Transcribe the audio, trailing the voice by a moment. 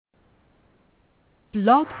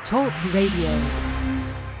Blog Talk Radio.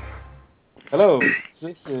 Hello,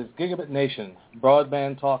 this is Gigabit Nation,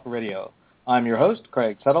 Broadband Talk Radio. I'm your host,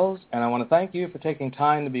 Craig Settles, and I want to thank you for taking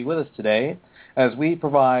time to be with us today as we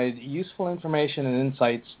provide useful information and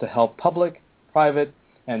insights to help public, private,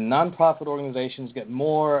 and nonprofit organizations get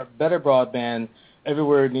more, better broadband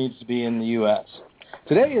everywhere it needs to be in the U.S.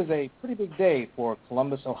 Today is a pretty big day for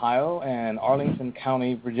Columbus, Ohio, and Arlington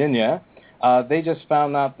County, Virginia. They just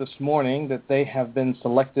found out this morning that they have been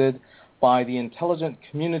selected by the Intelligent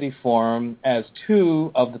Community Forum as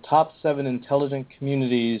 2 of the top 7 intelligent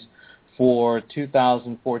communities for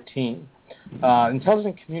 2014.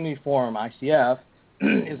 Intelligent Community Forum, ICF,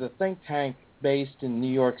 is a think tank based in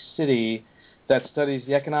New York City that studies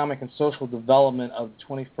the economic and social development of the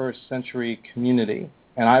 21st century community.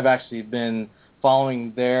 And I've actually been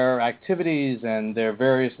following their activities and their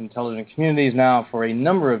various intelligent communities now for a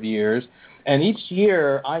number of years. And each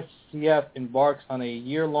year, ICF embarks on a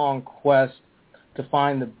year-long quest to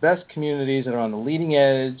find the best communities that are on the leading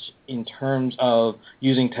edge in terms of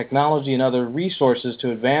using technology and other resources to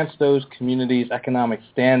advance those communities' economic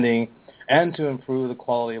standing and to improve the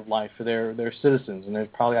quality of life for their citizens. And there's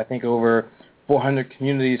probably, I think, over 400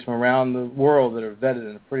 communities from around the world that are vetted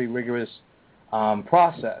in a pretty rigorous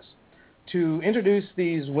process. To introduce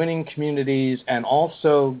these winning communities and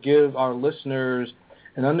also give our listeners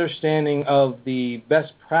an understanding of the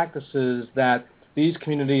best practices that these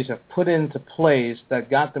communities have put into place that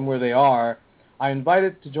got them where they are, I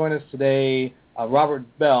invited to join us today Robert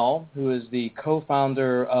Bell, who is the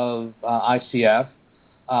co-founder of ICF,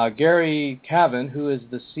 Gary Cavan, who is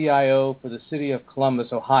the CIO for the city of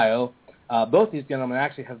Columbus, Ohio. Both these gentlemen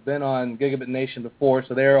actually have been on Gigabit Nation before,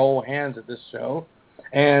 so they're old hands at this show.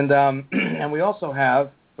 And and we also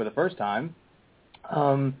have, for the first time,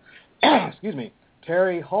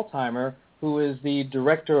 Terry Hultheimer, who is the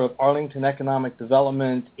Director of Arlington Economic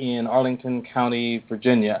Development in Arlington County,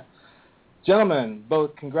 Virginia. Gentlemen,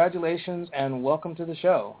 both congratulations and welcome to the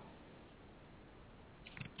show.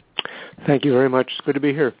 Thank you very much. It's good to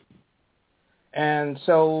be here. And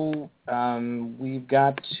so we've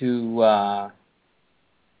got to, I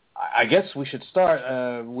guess we should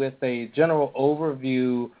start with a general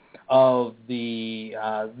overview of the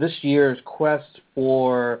this year's quest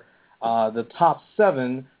for the top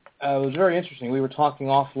 7. It was very interesting. We were talking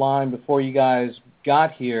offline before you guys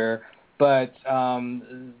got here, but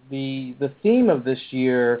the theme of this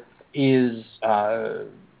year is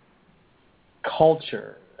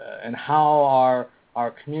culture and how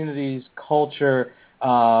our community's culture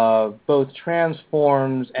both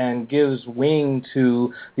transforms and gives wing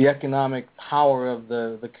to the economic power of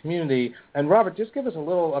the community. And Robert, just give us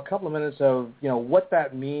a couple of minutes of what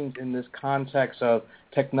that means in this context of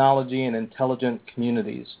technology and intelligent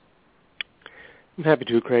communities. I'm happy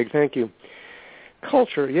to, Craig. Thank you.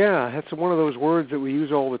 Culture, yeah, that's one of those words that we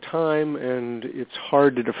use all the time, and it's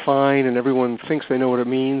hard to define, and everyone thinks they know what it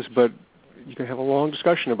means, but you can have a long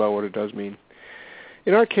discussion about what it does mean.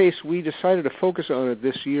 In our case, we decided to focus on it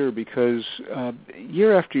this year because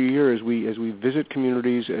year after year, as we visit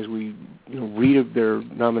communities, as we read their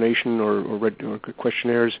nomination or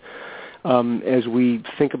questionnaires, as we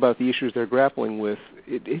think about the issues they're grappling with,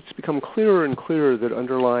 it's become clearer and clearer that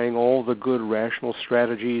underlying all the good rational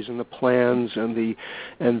strategies and the plans and the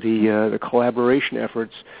collaboration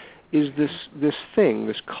efforts is this thing,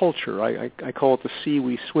 this culture. I call it the sea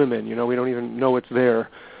we swim in. We don't even know it's there.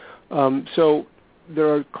 So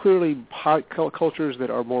there are clearly cultures that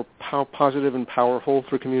are more positive and powerful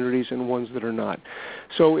for communities and ones that are not.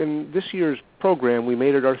 So in this year's program, we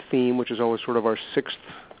made it our theme, which is always sort of our sixth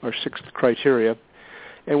criteria,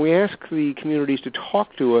 and we asked the communities to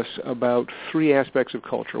talk to us about 3 aspects of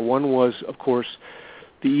culture. One was, of course,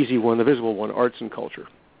 the easy one, the visible one, arts and culture.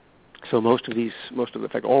 So in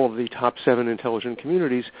fact, all of the top 7 intelligent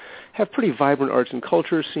communities have pretty vibrant arts and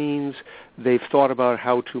culture scenes. They've thought about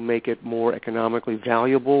how to make it more economically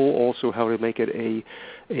valuable, also how to make it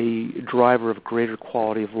a driver of greater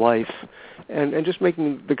quality of life, and just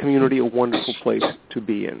making the community a wonderful place to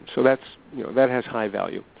be in. So that has high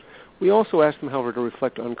value. We also asked them, however, to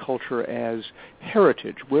reflect on culture as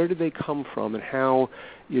heritage. Where did they come from, and how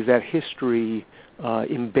is that history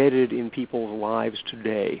embedded in people's lives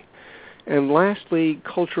today? And lastly,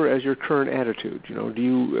 culture as your current attitude.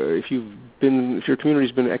 If your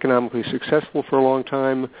community's been economically successful for a long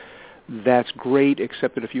time, that's great.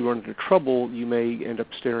 Except that if you run into trouble, you may end up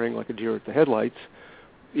staring like a deer at the headlights.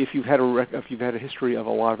 If you've had a history of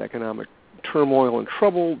a lot of economic turmoil and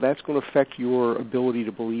trouble, that's going to affect your ability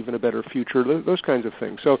to believe in a better future. Those kinds of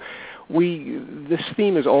things. So This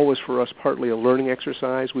theme is always for us partly a learning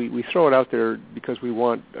exercise. We throw it out there because we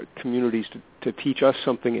want communities to teach us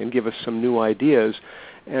something and give us some new ideas.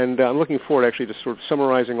 And I'm looking forward actually to sort of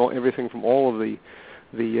summarizing everything from all of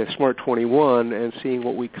the Smart 21 and seeing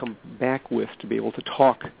what we come back with to be able to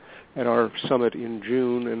talk at our summit in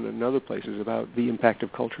June and in other places about the impact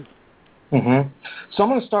of culture. Mm-hmm. So I'm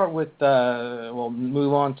going to start with,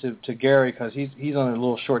 move on to Gary because he's on a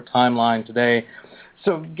little short timeline today.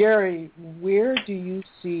 So Gary, where do you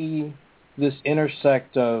see this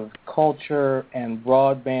intersect of culture and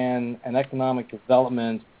broadband and economic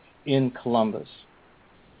development in Columbus?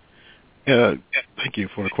 Thank you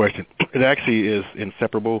for the question. It actually is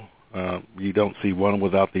inseparable. You don't see one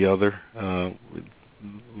without the other.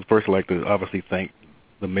 First, I'd like to obviously thank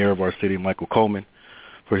the mayor of our city, Michael Coleman,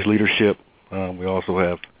 for his leadership. We also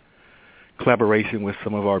have collaboration with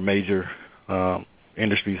some of our major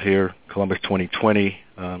industries here, Columbus 2020,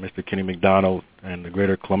 Mr. Kenny McDonald, and the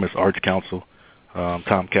Greater Columbus Arts Council,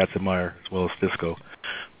 Tom Katzenmeyer, as well as Fisco.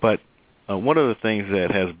 But one of the things that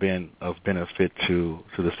has been of benefit to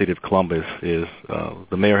the city of Columbus is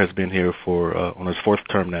the mayor has been here for on his fourth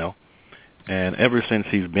term now, and ever since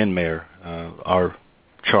he's been mayor, our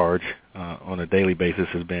charge on a daily basis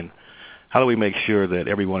has been how do we make sure that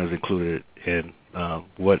everyone is included in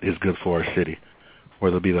what is good for our city,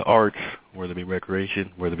 whether it be the arts, whether it be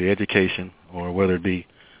recreation, whether it be education, or whether it be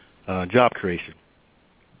job creation.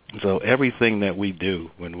 So everything that we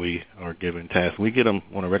do when we are given tasks, we get them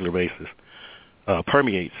on a regular basis,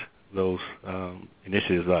 permeates those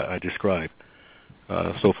initiatives I described.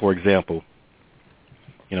 So, for example,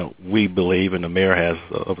 we believe, and the mayor has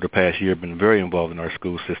over the past year been very involved in our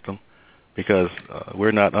school system because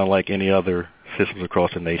we're not unlike any other systems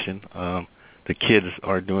across the nation. The kids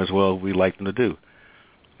aren't doing as well as we like them to do.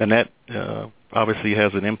 And that obviously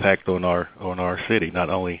has an impact on our city, not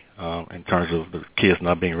only in terms of the kids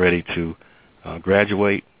not being ready to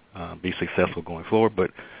graduate, be successful going forward,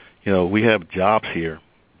 but we have jobs here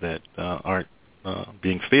that aren't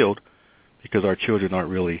being filled because our children aren't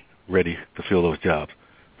really ready to fill those jobs.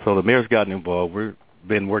 So the mayor's gotten involved. We've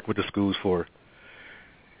been working with the schools for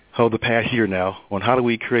the past year now on how do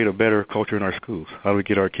we create a better culture in our schools? How do we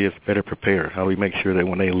get our kids better prepared? How do we make sure that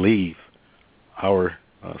when they leave our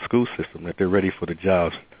school system that they're ready for the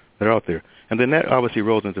jobs that are out there? And then that obviously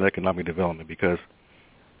rolls into economic development because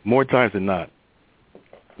more times than not,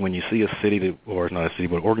 when you see a city or not a city,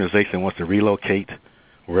 but an organization that wants to relocate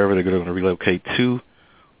wherever they're going to relocate to,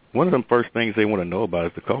 one of the first things they want to know about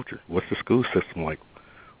is the culture. What's the school system like?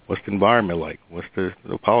 What's the environment like? What's the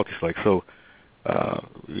politics like? So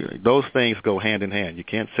those things go hand in hand. You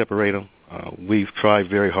can't separate them. We've tried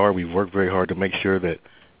very hard. We've worked very hard to make sure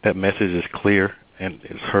that message is clear and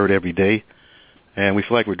is heard every day, and we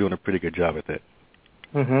feel like we're doing a pretty good job at that.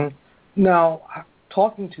 Mm-hmm. Now,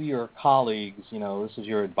 talking to your colleagues, this is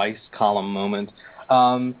your advice column moment.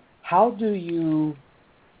 How do you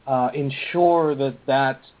ensure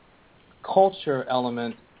that culture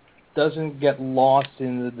element doesn't get lost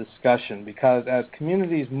in the discussion? Because as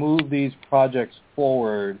communities move these projects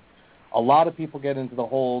forward, a lot of people get into the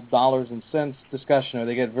whole dollars and cents discussion, or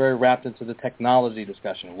they get very wrapped into the technology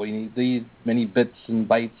discussion. We need these many bits and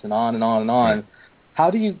bytes and on and on and on. Right. How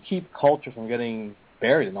do you keep culture from getting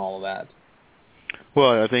buried in all of that?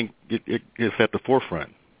 Well, I think it's at the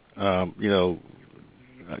forefront.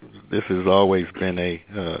 This has always been a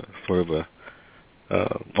sort of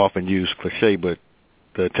a often used cliche, but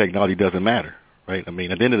the technology doesn't matter, right? I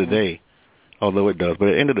mean, at the end of the day, although it does, but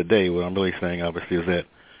at the end of the day, what I'm really saying, obviously, is that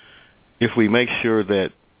if we make sure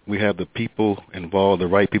that we have the people involved, the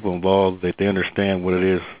right people involved, that they understand what it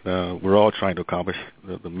is we're all trying to accomplish,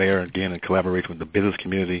 the mayor, again, in collaboration with the business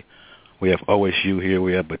community. We have OSU here,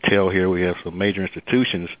 we have Battelle here, we have some major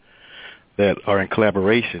institutions that are in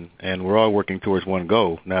collaboration, and we're all working towards one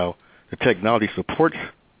goal. Now, the technology supports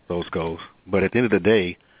those goals, but at the end of the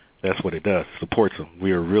day, that's what it does. It supports them.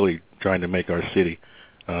 We are really trying to make our city,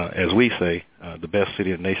 as we say, the best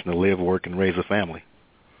city in the nation to live, work, and raise a family.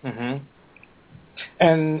 Mm-hmm.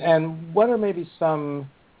 And what are maybe some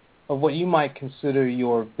of what you might consider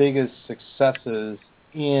your biggest successes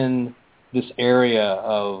in this area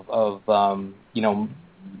of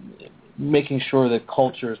making sure that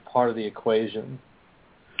culture is part of the equation?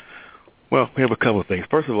 Well, we have a couple of things.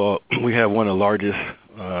 First of all, we have one of the largest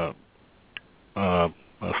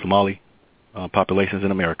Somali populations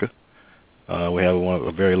in America. We have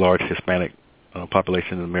a very large Hispanic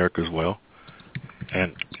population in America as well.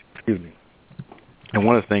 And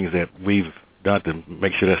one of the things that we've done to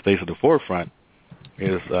make sure that stays at the forefront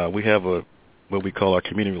is we have what we call our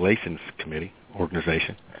Community Relations Committee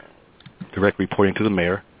organization, direct reporting to the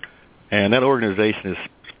mayor, And that organization is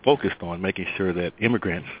focused on making sure that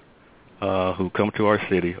immigrants who come to our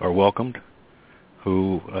city are welcomed,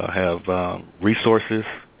 who have resources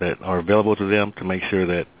that are available to them to make sure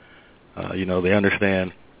that, they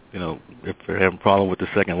understand, if they're having a problem with the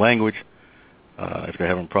second language, if they're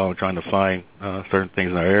having a problem trying to find certain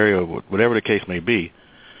things in our area, or whatever the case may be,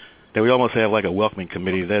 that we almost have like a welcoming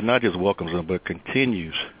committee that not just welcomes them, but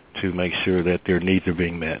continues to make sure that their needs are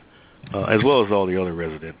being met, as well as all the other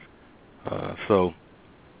residents. So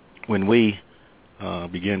when we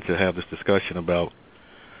begin to have this discussion about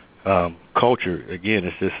culture,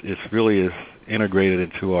 again, it's really is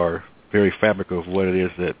integrated into our very fabric of what it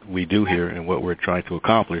is that we do here and what we're trying to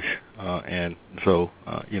accomplish. And so,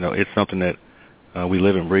 it's something that we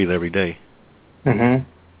live and breathe every day. Mm-hmm.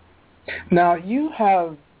 Now,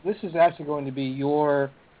 this is actually going to be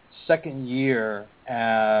your second year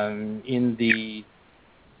in the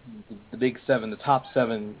Big Seven, the top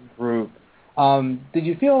seven group. Did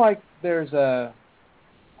you feel like there's a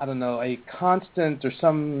constant or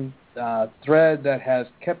some thread that has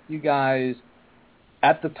kept you guys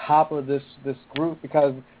at the top of this group?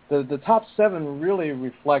 Because the top seven really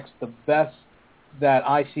reflects the best that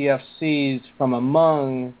ICF sees from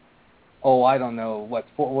among, what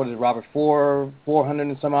is it, Robert, 400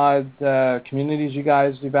 and some odd communities you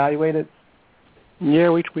guys evaluated? Yeah,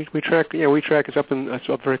 we track. Yeah, we track. It's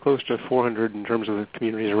up very close to 400 in terms of the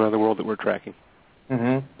communities around the world that we're tracking.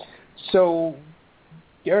 Mm-hmm. So,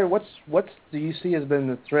 Gary, what do you see has been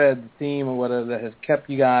the thread, the theme, or whatever that has kept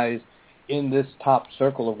you guys in this top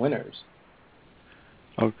circle of winners?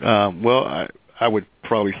 Well, I would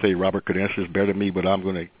probably say Robert could answer this better than me, but I'm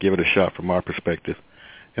going to give it a shot from our perspective.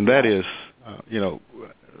 And that is,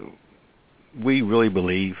 we really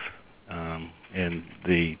believe in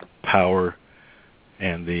the power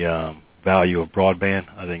and the value of broadband.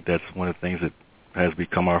 I think that's one of the things that has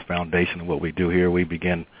become our foundation of what we do here. We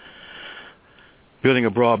began building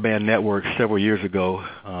a broadband network several years ago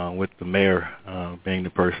with the mayor being the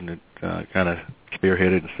person that kind of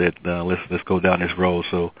spearheaded and said, let's go down this road.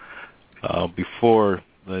 So before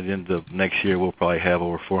the end of next year, we'll probably have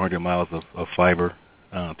over 400 miles of fiber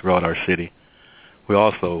throughout our city. We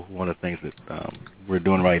also, one of the things that we're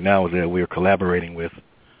doing right now is that we're collaborating with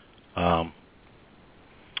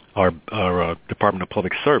our Department of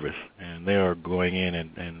Public Service, and they are going in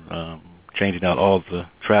and changing out all of the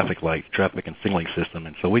traffic and signaling system.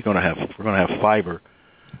 And so we're going to have fiber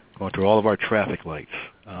going through all of our traffic lights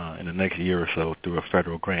in the next year or so through a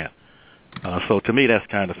federal grant. So to me, that's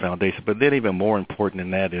kind of the foundation. But then even more important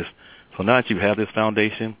than that is, so now that you have this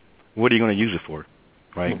foundation, what are you going to use it for,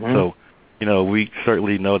 right? Mm-hmm. So, we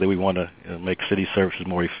certainly know that we want to make city services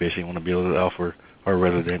more efficient. We want to be able to offer our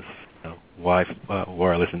residents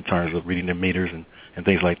wireless in terms of reading their meters and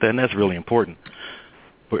things like that, and that's really important.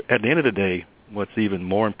 But at the end of the day, what's even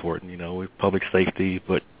more important, with public safety,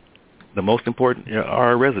 but the most important are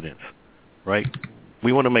our residents, right?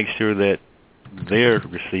 We want to make sure that they're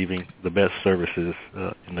receiving the best services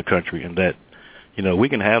in the country, and that, we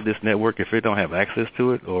can have this network. If they don't have access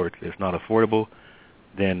to it or it's not affordable,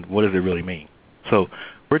 then what does it really mean? So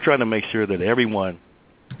we're trying to make sure that everyone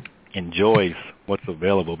enjoys what's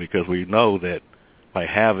available, because we know that by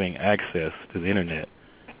having access to the internet,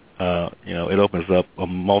 it opens up a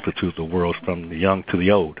multitude of worlds, from the young to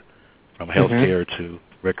the old, from healthcare to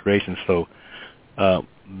recreation. So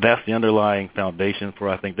that's the underlying foundation for.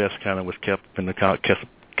 I think that's kind of what's kept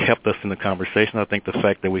us in the conversation. I think the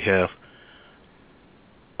fact that we have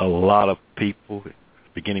a lot of people,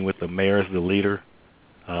 beginning with the mayor as the leader,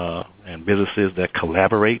 and businesses that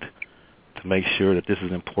collaborate to make sure that this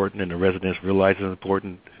is important and the residents realize it's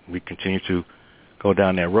important. We continue to go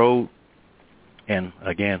down that road. And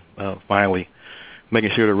again, finally,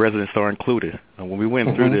 making sure the residents are included. When we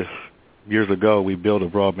went through this years ago, we built a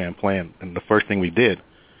broadband plan, and the first thing we did,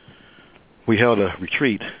 we held a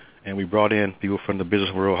retreat, and we brought in people from the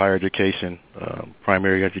business world, higher education,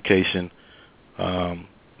 primary education,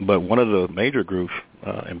 but one of the major groups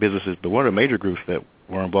and businesses, but one of the major groups that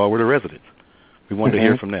were involved were the residents. We wanted to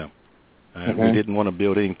hear from them. We didn't want to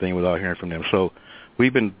build anything without hearing from them. So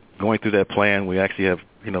we've been going through that plan. We actually have,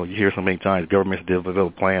 you hear so many times governments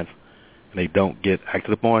develop plans and they don't get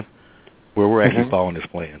acted upon, where we're actually following this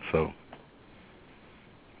plan. So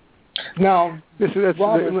now, I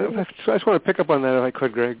just want to pick up on that if I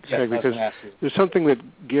could, Greg, because there's something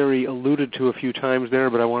that Gary alluded to a few times there,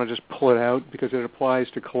 but I want to just pull it out because it applies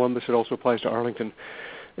to Columbus. It also applies to Arlington.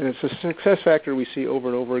 And it's a success factor we see over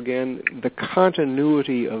and over again, the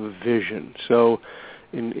continuity of vision. So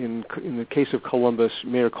in the case of Columbus,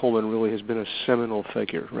 Mayor Coleman really has been a seminal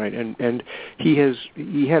figure, right? And he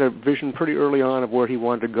had a vision pretty early on of where he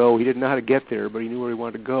wanted to go. He didn't know how to get there, but he knew where he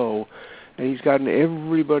wanted to go. And he's gotten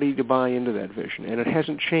everybody to buy into that vision. And it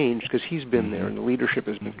hasn't changed because he's been there and the leadership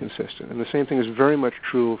has been consistent. And the same thing is very much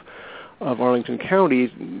true of Arlington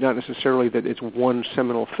County, not necessarily that it's one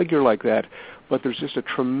seminal figure like that, but there's just a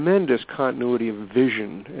tremendous continuity of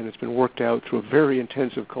vision, and it's been worked out through a very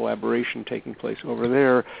intensive collaboration taking place over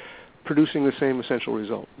there, producing the same essential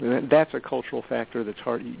result. And that's a cultural factor that's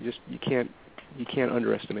hard. You can't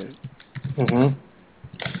underestimate it. Mm-hmm.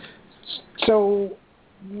 So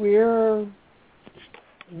where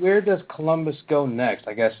does Columbus go next?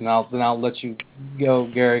 I guess, and I'll let you go,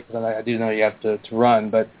 Gary, because I do know you have to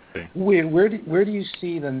run. But where do you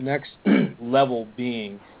see the next level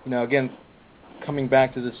being? Again, coming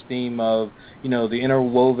back to this theme of the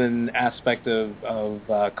interwoven aspect of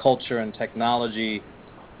culture and technology.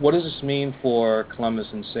 What does this mean for Columbus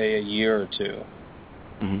in, say, a year or two?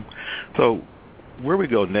 Mm-hmm. So where we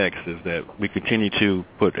go next is that we continue to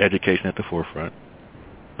put education at the forefront.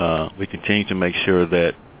 We continue to make sure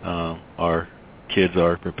that our kids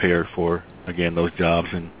are prepared for, again, those jobs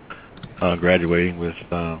and graduating with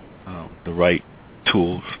the right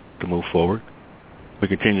tools to move forward. We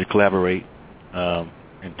continue to collaborate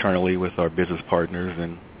internally with our business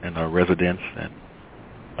partners and our residents and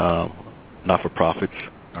not-for-profits,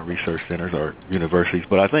 our research centers, our universities.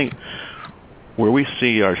 But I think where we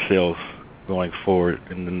see ourselves going forward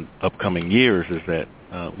in the upcoming years is that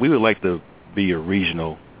we would like to be a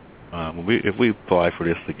regional. If we apply for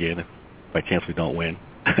this again, if by chance we don't win,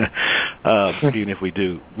 even if we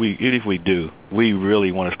do, we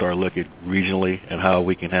really want to start looking regionally and how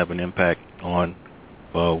we can have an impact on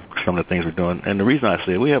some of the things we're doing. And the reason I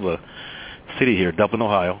say it, we have a city here, Dublin,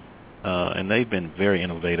 Ohio, and they've been very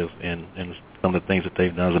innovative in some of the things that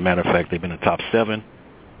they've done. As a matter of fact, they've been in the top 7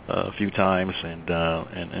 a few times,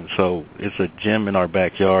 and so it's a gem in our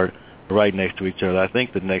backyard, right next to each other. I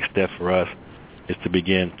think the next step for us is to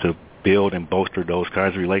begin to build and bolster those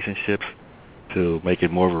kinds of relationships to make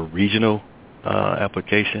it more of a regional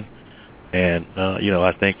application. And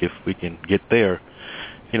I think if we can get there,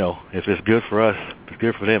 if it's good for us, it's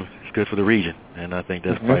good for them, it's good for the region. And I think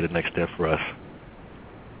that's probably the next step for us.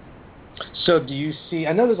 So do you see,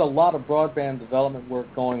 I know there's a lot of broadband development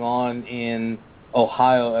work going on in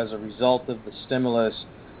Ohio as a result of the stimulus.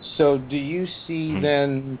 So do you see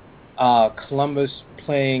then Columbus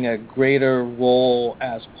playing a greater role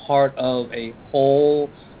as part of a whole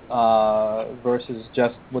versus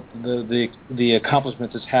just what the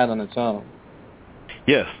accomplishments it's had on its own?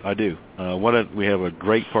 Yes, I do. We have a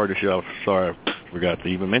great partnership. I'm sorry, I forgot to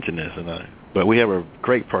even mention this, but we have a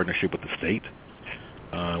great partnership with the state.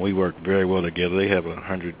 We work very well together. They have a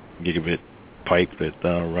 100 gigabit pipe that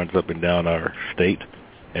runs up and down our state,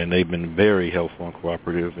 and they've been very helpful and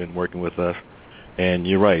cooperative in working with us. And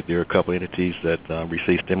you're right, there are a couple of entities that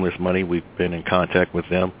receive stimulus money. We've been in contact with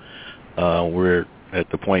them. We're at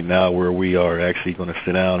the point now where we are actually going to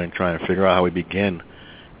sit down and try and figure out how we begin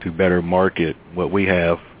to better market what we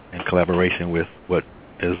have in collaboration with what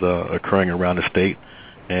is occurring around the state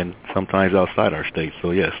and sometimes outside our state.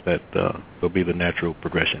 So, yes, that will be the natural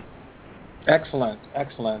progression. Excellent.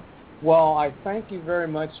 Well, I thank you very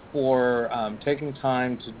much for taking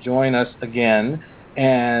time to join us again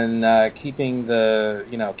and keeping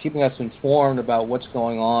us informed about what's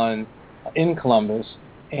going on in Columbus.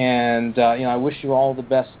 And I wish you all the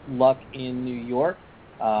best luck in New York.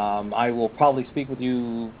 I will probably speak with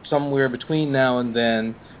you somewhere between now and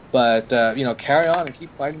then, but carry on and keep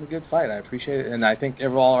fighting the good fight. I appreciate it, and I think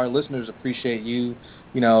all our listeners appreciate you,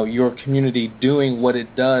 your community doing what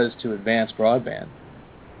it does to advance broadband.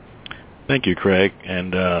 Thank you, Craig,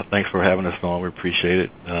 and thanks for having us on. We appreciate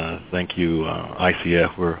it. Thank you,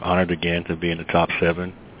 ICF. We're honored again to be in the top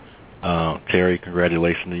 7. Terry,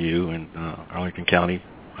 congratulations to you and Arlington County.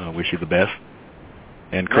 Wish you the best.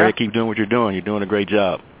 And Craig, keep doing what you're doing. You're doing a great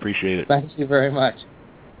job. Appreciate it. Thank you very much.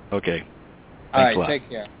 Okay. All right, a lot. Take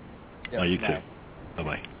care. Yep, you too.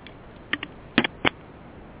 Bye-bye.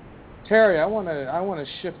 Terry, I want to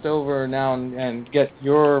shift over now and get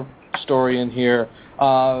your story in here.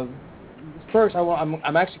 First,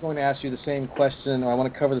 I'm actually going to ask you the same question, or I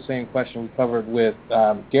want to cover the same question we covered with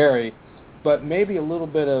Gary, but maybe a little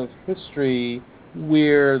bit of history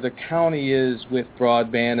where the county is with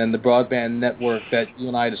broadband and the broadband network that you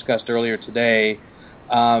and I discussed earlier today,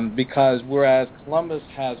 because whereas Columbus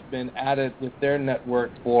has been at it with their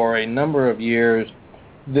network for a number of years,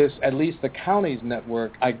 this, at least the county's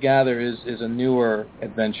network, I gather, is a newer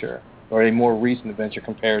adventure or a more recent adventure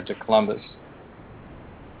compared to Columbus.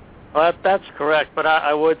 Well, that's correct, but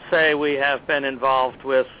I would say we have been involved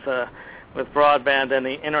with broadband and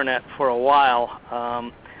the Internet for a while.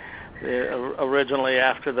 Originally,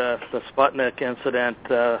 after the Sputnik incident,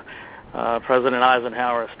 President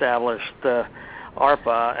Eisenhower established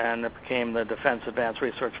ARPA, and it became the Defense Advanced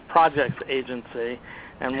Research Projects Agency,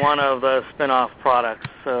 and one of the spin-off products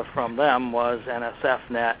from them was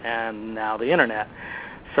NSFNet and now the Internet.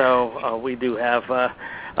 So we do have a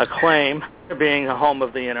claim to being a home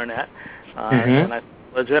of the Internet, and a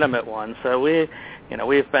legitimate one. So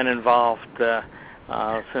we've been involved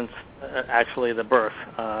since actually the birth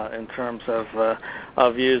in terms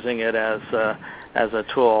of using it as a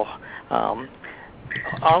tool.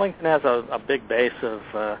 Arlington has a big base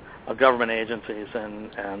of government agencies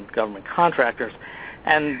and government contractors,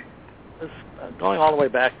 and going all the way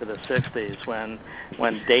back to the 60s when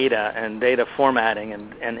data and data formatting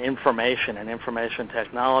and information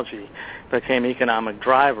technology became economic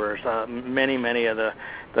drivers, many of the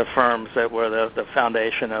firms that were the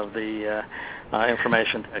foundation of the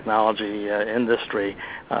information technology industry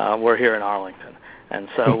were here in Arlington. And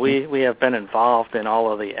so we have been involved in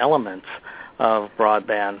all of the elements of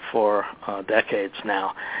broadband for decades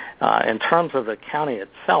now. In terms of the county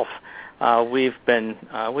itself, we've been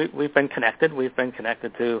connected. We've been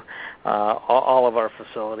connected to all of our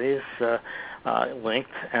facilities,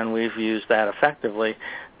 linked, and we've used that effectively.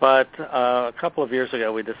 But a couple of years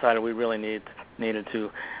ago, we decided we really needed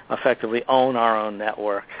to effectively own our own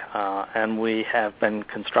network, and we have been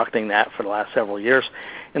constructing that for the last several years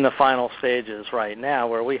in the final stages right now,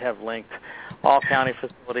 where we have linked all county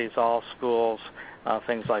facilities, all schools,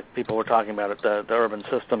 things like people were talking about the urban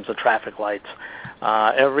systems, the traffic lights,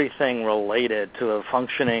 everything related to a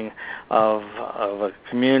functioning of a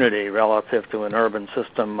community relative to an urban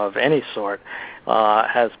system of any sort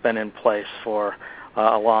has been in place for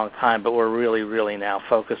a long time, but we're really now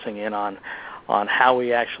focusing in on how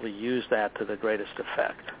we actually use that to the greatest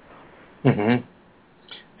effect. Mm-hmm.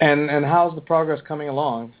 And how's the progress coming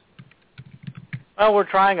along? Well, we're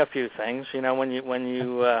trying a few things. You know, when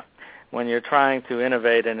you're trying to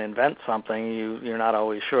innovate and invent something, you're not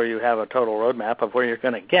always sure you have a total roadmap of where you're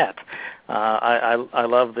going to get. I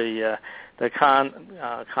love the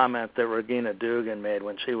comment that Regina Dugan made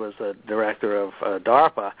when she was the director of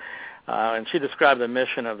DARPA, and she described the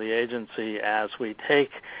mission of the agency as we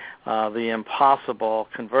take the impossible,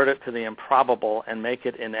 convert it to the improbable, and make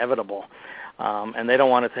it inevitable. And they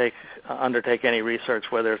don't want to undertake any research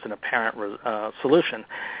where there's an apparent solution.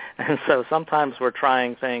 And so sometimes we're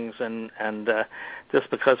trying things and just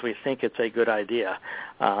because we think it's a good idea.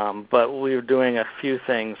 But we're doing a few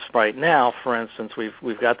things right now. For instance,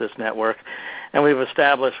 we've got this network, and we've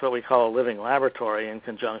established what we call a living laboratory in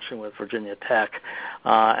conjunction with Virginia Tech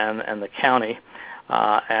and the county.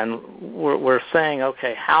 And we're saying,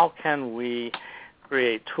 okay, how can we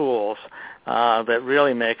create tools that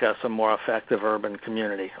really make us a more effective urban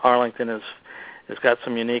community? Arlington has got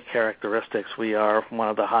some unique characteristics. We are one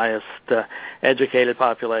of the highest educated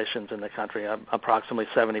populations in the country. Approximately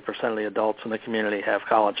 70% of the adults in the community have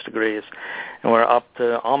college degrees, and we're up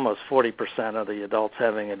to almost 40% of the adults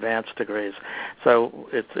having advanced degrees. So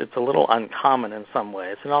it's a little uncommon in some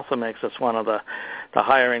ways. It also makes us one of the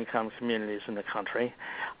higher income communities in the country.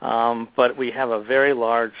 But we have a very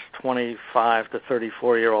large 25 to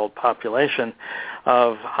 34-year-old population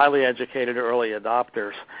of highly educated early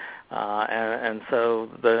adopters. And so,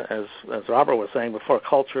 as Robert was saying before,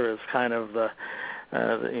 culture is kind of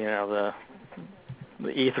the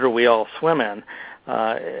ether we all swim in,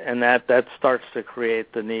 and that starts to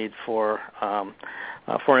create the need for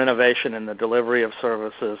innovation in the delivery of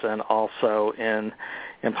services and also in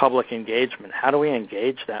public engagement. How do we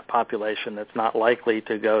engage that population that's not likely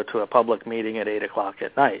to go to a public meeting at 8 o'clock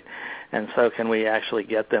at night? And so can we actually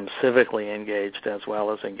get them civically engaged as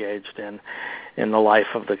well as engaged in the life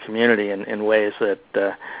of the community in ways that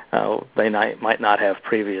they might not have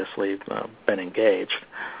previously been engaged?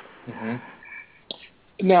 Mm-hmm.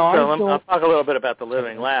 Now, I'll talk a little bit about the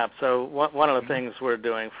Living Lab. So one of the things we're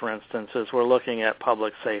doing, for instance, is we're looking at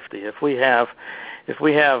public safety. If we have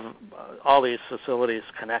all these facilities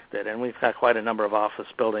connected, and we've got quite a number of office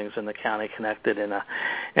buildings in the county connected in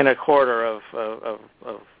a corridor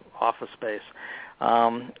of office space,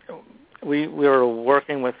 we were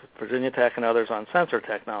working with Virginia Tech and others on sensor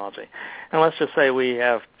technology. And let's just say we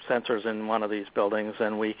have sensors in one of these buildings,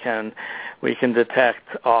 and we can detect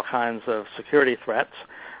all kinds of security threats.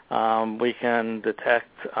 We can detect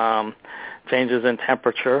changes in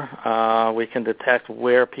temperature. We can detect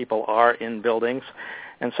where people are in buildings.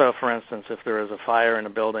 And so, for instance, if there is a fire in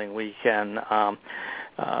a building, we can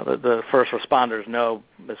the first responders know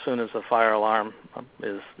as soon as the fire alarm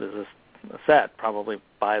is set, probably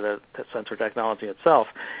by the sensor technology itself,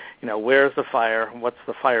 where's the fire, what's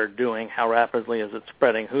the fire doing, how rapidly is it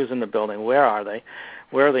spreading, who's in the building, where are they,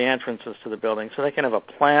 where are the entrances to the building, so they can have a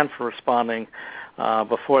plan for responding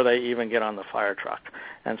before they even get on the fire truck.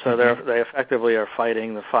 And so they effectively are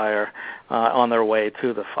fighting the fire on their way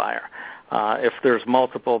to the fire. If there's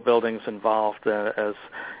multiple buildings involved as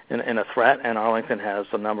in a threat, and Arlington has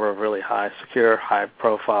a number of really secure,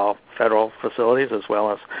 high-profile federal facilities as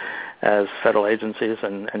well as federal agencies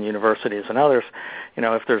and universities and others,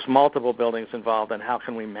 if there's multiple buildings involved, then how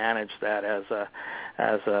can we manage that as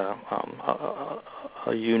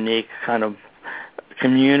a unique kind of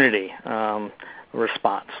community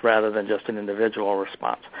response rather than just an individual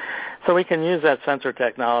response? So we can use that sensor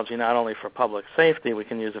technology not only for public safety, we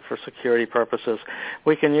can use it for security purposes,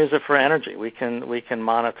 we can use it for energy. We can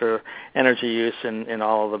monitor energy use in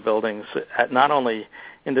all of the buildings, not only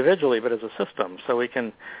individually but as a system. So we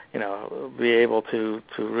can, be able to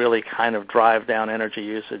really kind of drive down energy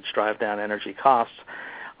usage, drive down energy costs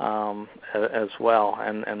as well,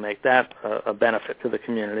 and make that a benefit to the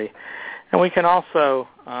community. And we can also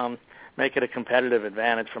make it a competitive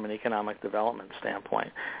advantage from an economic development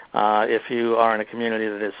standpoint. If you are in a community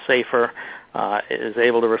that is safer, is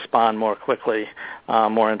able to respond more quickly,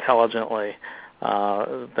 more intelligently,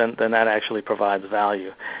 then that actually provides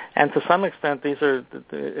value. And to some extent,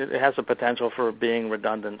 it has a potential for being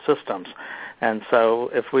redundant systems. And so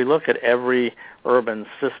if we look at every urban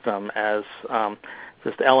system as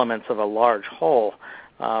just elements of a large whole,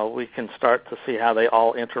 we can start to see how they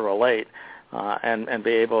all interrelate and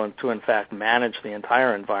be able to, in fact, manage the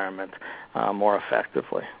entire environment more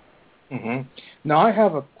effectively. Mm-hmm. Now, I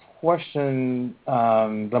have a question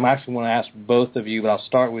that I actually want to ask both of you, but I'll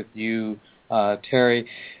start with you, Terry,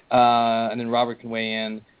 and then Robert can weigh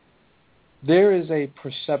in. There is a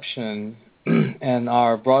perception, and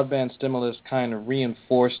our broadband stimulus kind of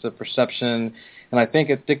reinforced the perception, and I think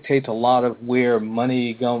it dictates a lot of where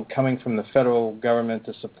money coming from the federal government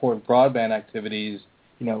to support broadband activities,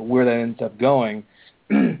 where that ends up going.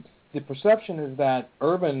 The perception is that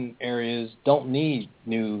urban areas don't need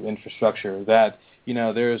new infrastructure, that,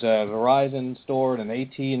 there's a Verizon store and an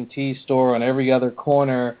AT&T store on every other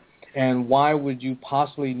corner, and why would you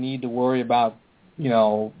possibly need to worry about,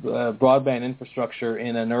 broadband infrastructure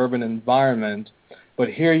in an urban environment? But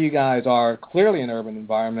here you guys are clearly an urban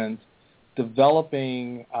environment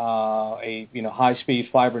developing a high-speed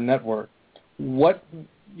fiber network. What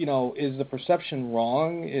is the perception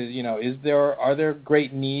wrong? Are there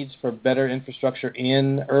great needs for better infrastructure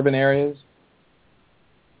in urban areas?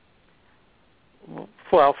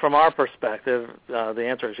 Well, from our perspective, the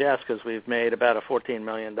answer is yes, because we've made about a $14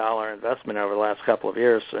 million investment over the last couple of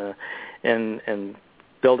years in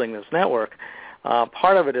building this network.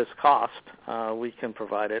 Part of it is cost. We can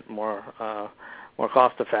provide it more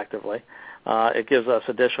cost effectively. It gives us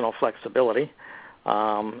additional flexibility.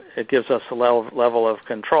 It gives us a level of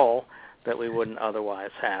control that we wouldn't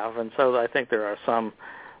otherwise have. And so I think there are some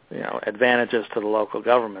advantages to the local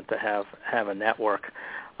government to have a network.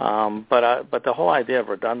 But the whole idea of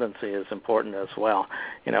redundancy is important as well.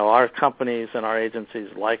 Our companies and our agencies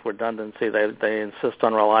like redundancy. They insist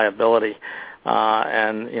on reliability,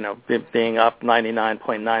 and being up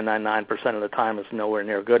 99.999% of the time is nowhere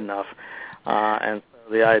near good enough. And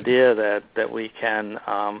the idea that we can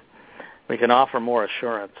offer more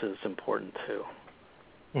assurance is important too.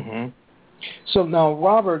 Mm-hmm. So now,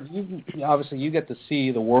 Robert, you get to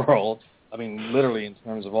see the world. I mean, literally, in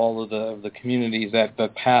terms of all of the communities that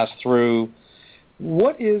pass through.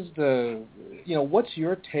 What is what's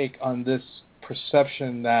your take on this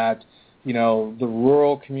perception that, the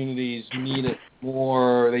rural communities need it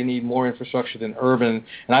more, they need more infrastructure than urban?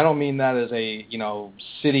 And I don't mean that as a,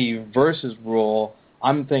 city versus rural.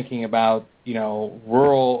 I'm thinking about,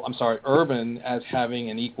 urban as having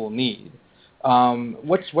an equal need.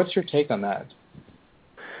 What's your take on that?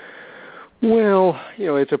 Well,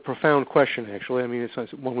 it's a profound question, actually. I mean,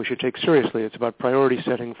 it's one we should take seriously. It's about priority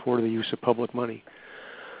setting for the use of public money.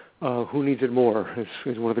 Who needs it more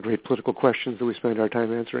is one of the great political questions that we spend our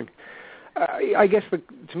time answering. I guess,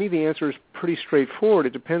 to me, the answer is pretty straightforward.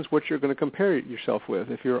 It depends what you're going to compare yourself with.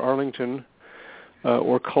 If you're Arlington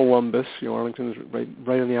or Columbus, Arlington is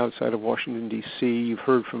right on the outside of Washington, D.C. You've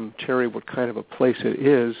heard from Terry what kind of a place it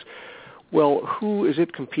is. Well, who is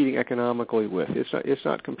it competing economically with? It's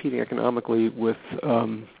not competing economically with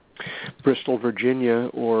Bristol, Virginia,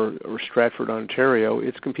 or Stratford, Ontario,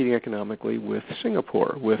 it's competing economically with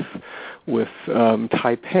Singapore, with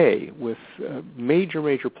Taipei, with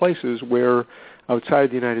major places where outside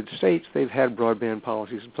the United States they've had broadband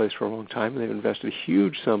policies in place for a long time, and they've invested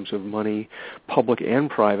huge sums of money, public and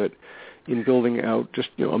private, in building out just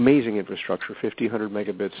amazing infrastructure, 50, 100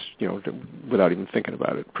 megabits, without even thinking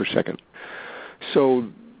about it, per second. So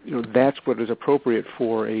that's what is appropriate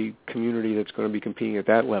for a community that's going to be competing at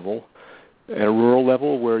that level. At a rural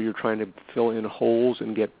level, where you're trying to fill in holes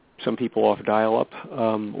and get some people off dial-up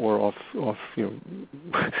or off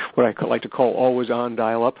what I like to call always-on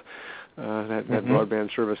dial-up, that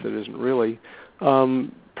broadband service that isn't really.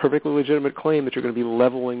 Perfectly legitimate claim that you're going to be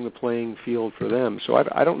leveling the playing field for them. So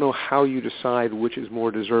I don't know how you decide which is more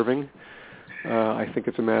deserving. I think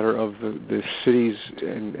it's a matter of the cities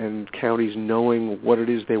and counties knowing what it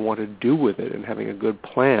is they want to do with it and having a good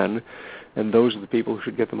plan, and those are the people who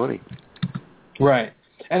should get the money. Right.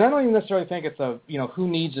 And I don't even necessarily think it's who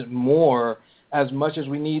needs it more as much as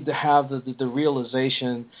we need to have the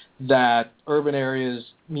realization that urban areas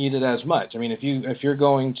need it as much. I mean, if you're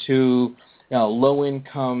going to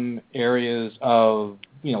low-income areas of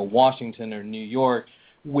Washington or New York,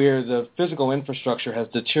 where the physical infrastructure has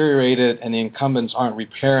deteriorated and the incumbents aren't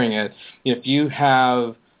repairing it, if you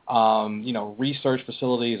have research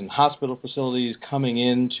facilities and hospital facilities coming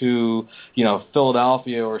into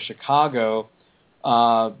Philadelphia or Chicago,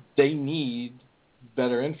 they need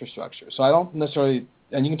better infrastructure. So I don't necessarily,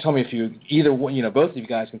 and you can tell me if both of you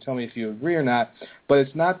guys can tell me if you agree or not, but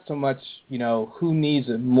it's not so much who needs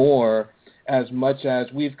it more as much as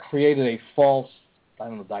we've created a false, I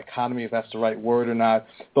don't know, dichotomy, if that's the right word or not,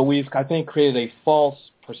 but we've, I think, created a false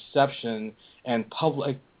perception, and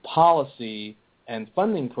public policy and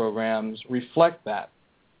funding programs reflect that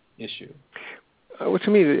issue. Well, to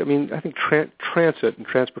me, I think transit and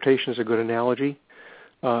transportation is a good analogy.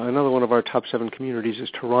 Another one of our top 7 communities is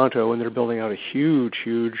Toronto, and they're building out a huge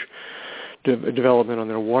development on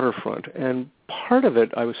their waterfront. And part of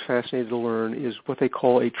it, I was fascinated to learn, is what they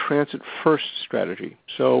call a transit-first strategy.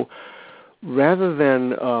 So rather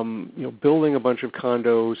than building a bunch of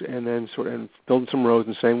condos and then and building some roads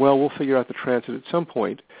and saying, well, we'll figure out the transit at some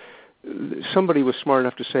point, somebody was smart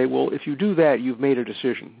enough to say, well, if you do that, you've made a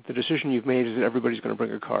decision. The decision you've made is that everybody's going to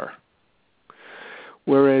bring a car.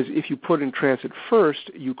 Whereas if you put in transit first,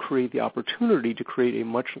 you create the opportunity to create a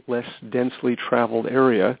much less densely traveled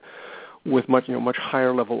area with much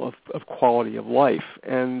higher level of quality of life.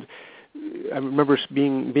 And I remember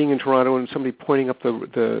being in Toronto and somebody pointing up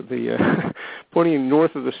pointing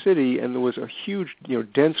north of the city, and there was a huge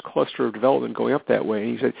dense cluster of development going up that way.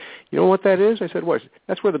 And he said, "You know what that is?" I said, "What?"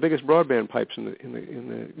 "That's where the biggest broadband pipes in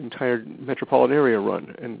the entire metropolitan area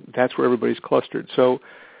run, and that's where everybody's clustered." So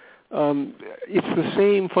it's the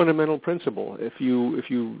same fundamental principle. If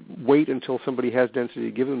you wait until somebody has density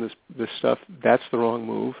to give them this stuff, that's the wrong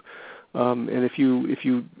move. And if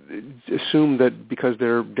you assume that because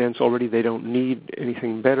they're dense already they don't need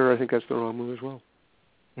anything better, I think that's the wrong move as well.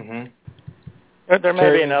 Mm-hmm. There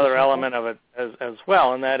may be another element of it as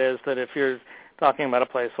well, and that is that if you're talking about a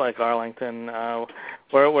place like Arlington,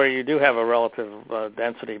 where you do have a relative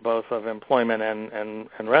density both of employment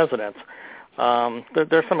and residents,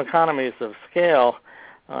 there's some economies of scale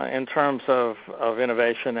in terms of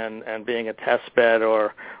innovation and being a test bed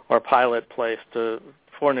or pilot place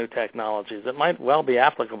for new technologies. It might well be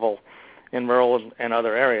applicable in rural and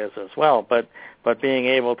other areas as well, but being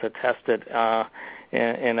able to test it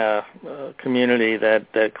in a community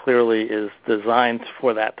that clearly is designed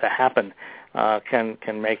for that to happen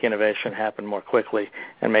can make innovation happen more quickly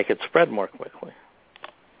and make it spread more quickly.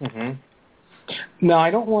 Mm-hmm. Now,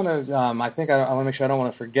 I don't want to, I want to make sure I don't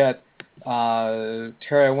want to forget,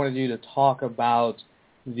 Terry, I wanted you to talk about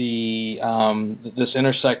this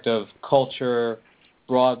intersect of culture,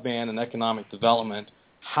 broadband, and economic development.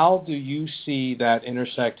 How do you see that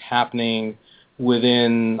intersect happening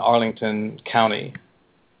within Arlington County?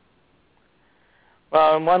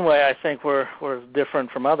 Well, in one way, I think we're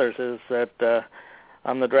different from others is that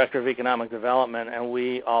I'm the Director of Economic Development, and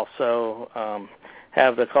we also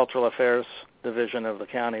have the Cultural Affairs Division of the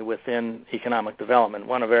county within economic development,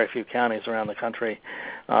 one of very few counties around the country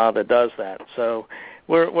that does that. So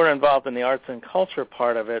we're involved in the arts and culture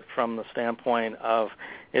part of it from the standpoint of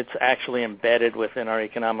it's actually embedded within our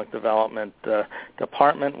economic development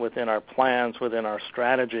department, within our plans, within our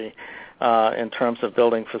strategy in terms of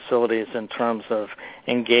building facilities, in terms of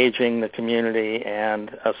engaging the community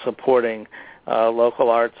and supporting local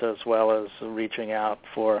arts as well as reaching out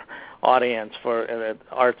for audience for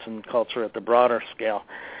arts and culture at the broader scale.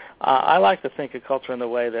 I like to think of culture in the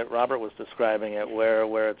way that Robert was describing it,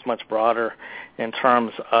 where it's much broader in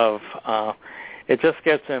terms of it just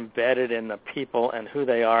gets embedded in the people and who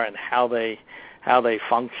they are and how they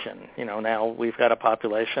function. Now we've got a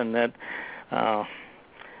population that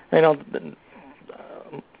they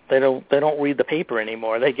don't read the paper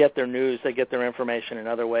anymore. They get their news, they get their information in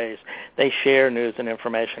other ways. They share news and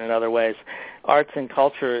information in other ways. Arts and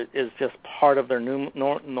culture is just part of their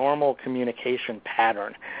normal communication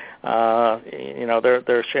pattern.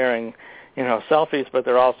 They're sharing, selfies, but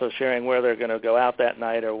they're also sharing where they're going to go out that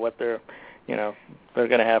night or what they're going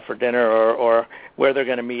to have for dinner or where they're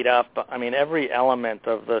going to meet up. I mean, every element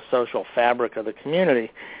of the social fabric of the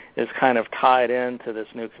community is kind of tied into this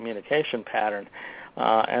new communication pattern.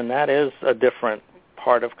 And that is a different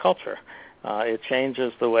part of culture. It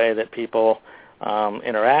changes the way that people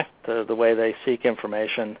interact, the way they seek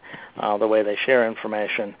information, the way they share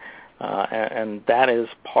information, and that is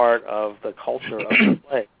part of the culture of the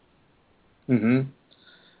place. Mm-hmm.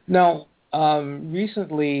 Now,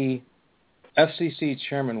 recently, FCC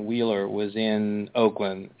Chairman Wheeler was in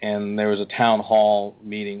Oakland, and there was a town hall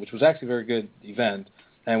meeting, which was actually a very good event,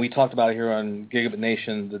 and we talked about it here on Gigabit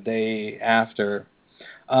Nation the day after.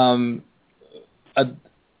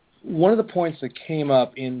 One of the points that came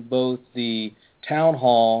up in both the town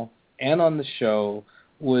hall and on the show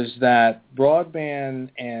was that broadband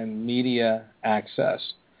and media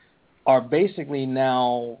access are basically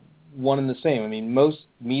now one and the same. I mean, most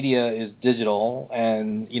media is digital,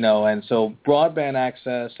 and so broadband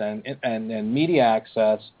access and media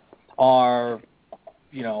access are,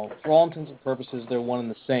 for all intents and purposes, they're one and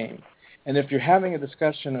the same. And if you're having a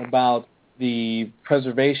discussion about the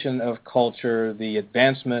preservation of culture, the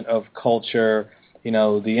advancement of culture,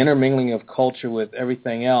 the intermingling of culture with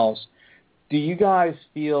everything else, do you guys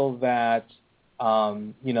feel that,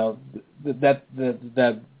 that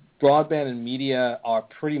broadband and media are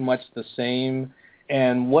pretty much the same?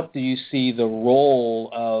 And what do you see the role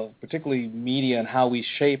of particularly media and how we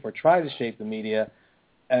shape or try to shape the media?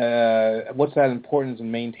 What's that importance in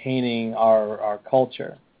maintaining our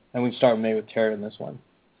culture? And we start maybe with Terry on this one.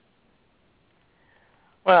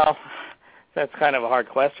 Well, that's kind of a hard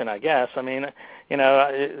question, I guess. I mean,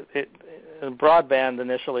 broadband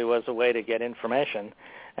initially was a way to get information,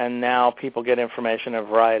 and now people get information in a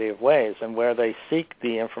variety of ways. And where they seek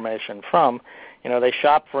the information from, they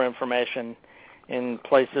shop for information in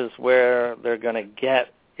places where they're going to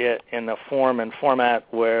get it in the form and format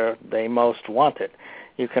where they most want it.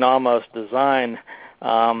 You can almost design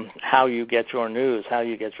how you get your news, how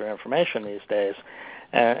you get your information these days.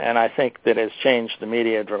 And I think that has changed the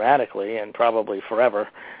media dramatically and probably forever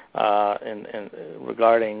in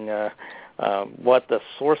regarding what the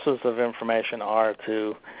sources of information are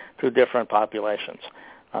to different populations.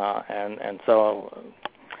 And so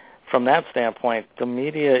from that standpoint, the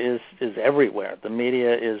media is everywhere. The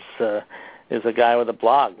media is a guy with a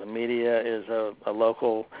blog. The media is a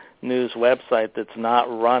local news website that's not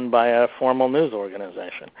run by a formal news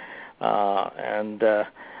organization.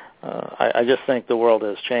 I just think the world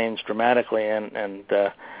has changed dramatically, and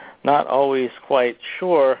not always quite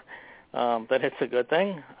sure that it's a good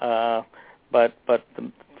thing. But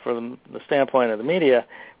from the standpoint of the media,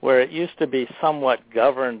 where it used to be somewhat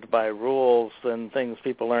governed by rules and things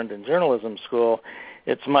people learned in journalism school,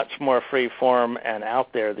 it's much more free form and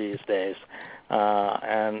out there these days.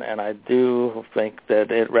 And I do think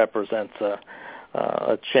that it represents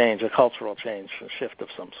a change, a cultural change, a shift of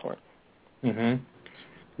some sort. Mm-hmm.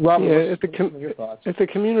 Robert, your thoughts? At the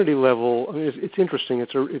community level, I mean, it's interesting.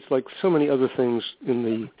 It's like so many other things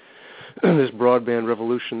in this broadband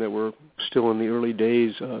revolution that we're still in the early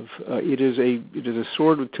days of. It is a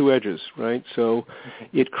sword with two edges, right? So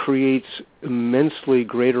it creates immensely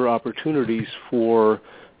greater opportunities for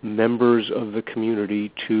members of the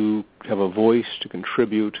community to have a voice, to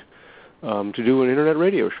contribute, to do an internet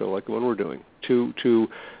radio show like the one we're doing, to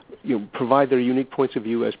provide their unique points of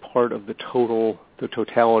view as part of the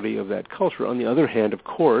totality of that culture. On the other hand, of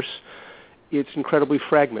course, it's incredibly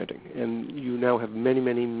fragmenting, and you now have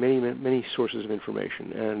many sources of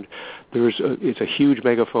information, and it's a huge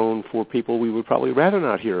megaphone for people we would probably rather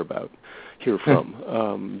not hear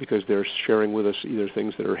from, because they're sharing with us either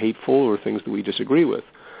things that are hateful or things that we disagree with.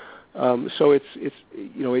 So it's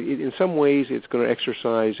in some ways it's going to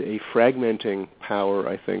exercise a fragmenting power,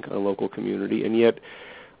 I think, on a local community, and yet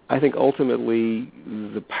I think ultimately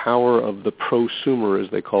the power of the prosumer,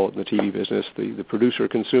 as they call it in the TV business, the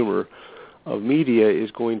producer-consumer of media,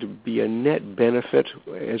 is going to be a net benefit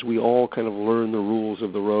as we all kind of learn the rules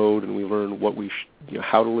of the road and we learn what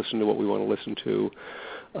how to listen to what we want to listen to.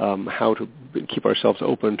 how to keep ourselves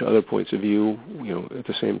open to other points of view, at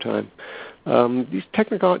the same time. These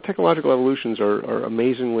technological evolutions are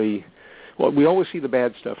amazingly. Well, we always see the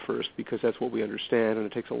bad stuff first because that's what we understand, and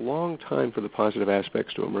it takes a long time for the positive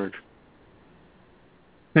aspects to emerge.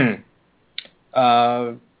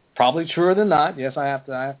 Probably truer than not. Yes, I have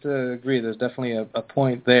to agree. There's definitely a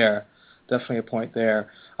point there.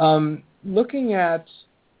 Looking at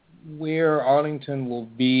where Arlington will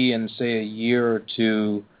be in, say, a year or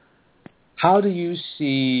two, how do you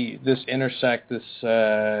see this intersect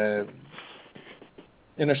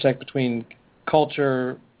between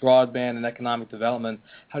culture, broadband, and economic development?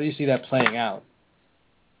 How do you see that playing out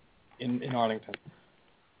in Arlington?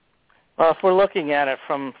 Well, if we're looking at it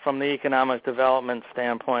from the economic development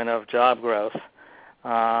standpoint of job growth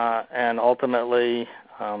and ultimately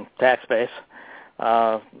tax base,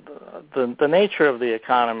 the nature of the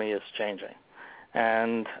economy is changing.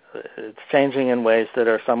 And it's changing in ways that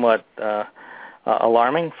are somewhat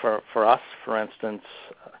alarming for us. For instance,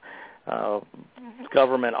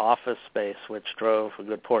 government office space, which drove a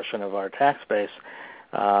good portion of our tax base,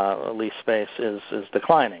 lease space, is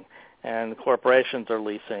declining. And corporations are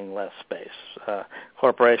leasing less space.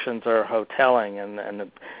 Corporations are hoteling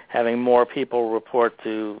and having more people report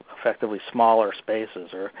to effectively smaller spaces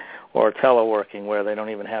or teleworking where they don't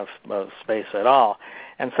even have space at all.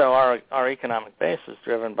 And so our economic base is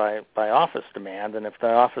driven by office demand, and if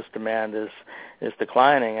the office demand is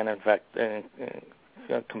declining, and in fact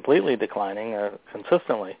completely declining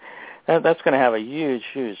consistently, that's going to have a huge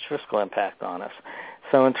fiscal impact on us.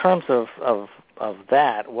 So in terms of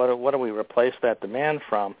that, what do we replace that demand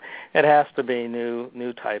from? It has to be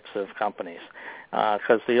new types of companies,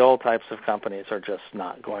 because the old types of companies are just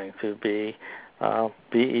not going to be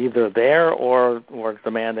either there or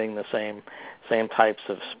demanding the same types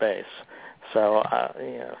of space. So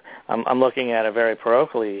I'm looking at it very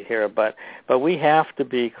parochially here, but we have to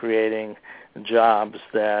be creating jobs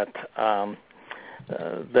that are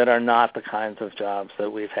not the kinds of jobs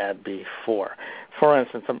that we've had before. For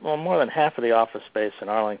instance, more than half of the office space in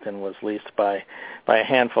Arlington was leased by a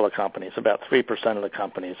handful of companies, about 3% of the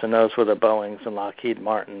companies, and those were the Boeings and Lockheed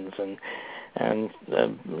Martins and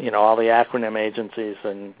all the acronym agencies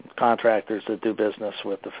and contractors that do business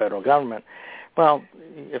with the federal government. Well,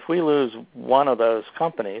 if we lose one of those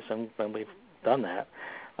companies, and we've done that,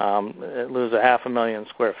 lose 500,000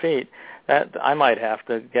 square feet, that I might have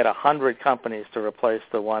to get 100 companies to replace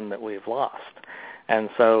the one that we've lost. And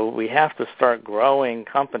so we have to start growing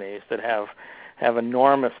companies that have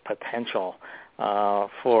enormous potential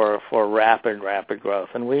for rapid growth.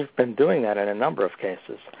 And we've been doing that in a number of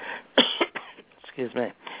cases. Excuse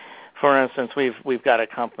me. For instance, we've got a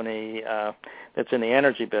company that's in the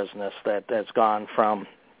energy business that has gone from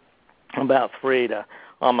about 3 to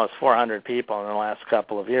almost 400 people in the last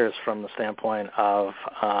couple of years from the standpoint of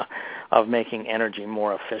making energy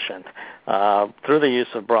more efficient through the use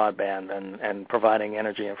of broadband and providing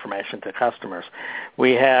energy information to customers.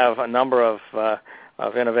 We have a number of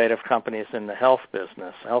innovative companies in the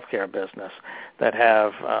healthcare business, that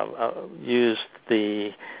have used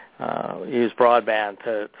broadband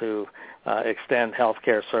to extend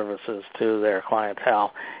healthcare services to their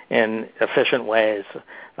clientele in efficient ways.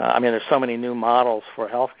 There's so many new models for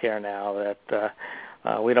healthcare now that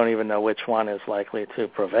we don't even know which one is likely to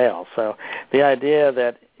prevail. So the idea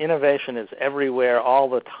that innovation is everywhere all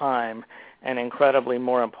the time and incredibly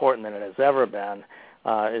more important than it has ever been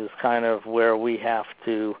is kind of where we have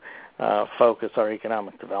to focus our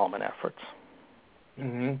economic development efforts.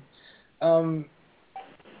 Mm-hmm.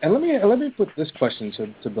 And let me put this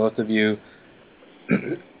question to both of you.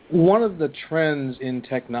 One of the trends in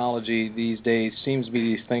technology these days seems to be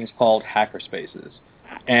these things called hackerspaces.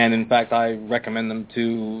 And in fact, I recommend them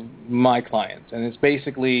to my clients. And it's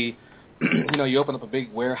basically, you open up a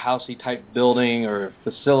big warehousey type building or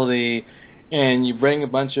facility, and you bring a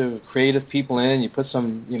bunch of creative people in, you put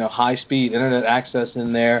some, high-speed internet access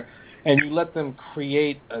in there, and you let them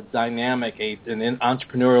create a dynamic, an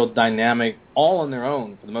entrepreneurial dynamic, all on their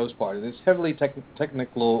own for the most part. It's heavily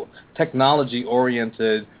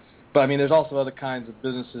technology-oriented, but there's also other kinds of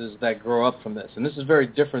businesses that grow up from this. And this is very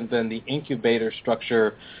different than the incubator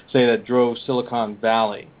structure, say, that drove Silicon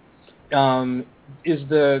Valley. Is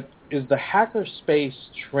the hackerspace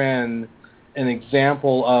trend an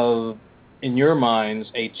example of, in your minds,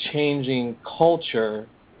 a changing culture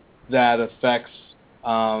that affects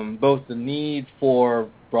both the need for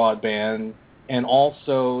broadband and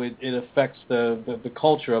also it affects the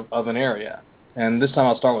culture of an area? And this time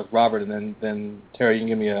I'll start with Robert, and then Terry, you can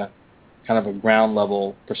give me a kind of a ground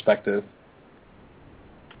level perspective.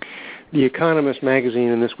 The Economist magazine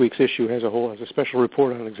in this week's issue has a special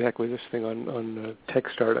report on exactly this thing on tech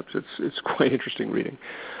startups. It's quite interesting reading.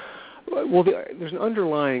 Well, there's an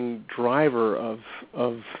underlying driver of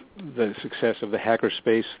the success of the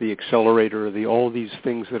hackerspace, the accelerator, all these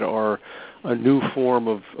things that are a new form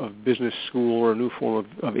of business school or a new form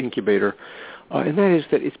of incubator, and that is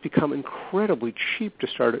that it's become incredibly cheap to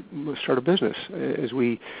start a business. As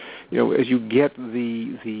you get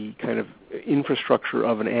the kind of infrastructure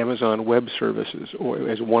of an Amazon Web Services, or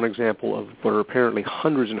as one example of what are apparently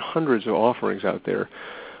hundreds and hundreds of offerings out there,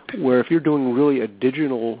 where if you're doing really a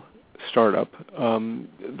digital startup,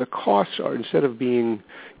 the costs are, instead of being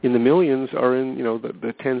in the millions, are in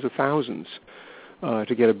the tens of thousands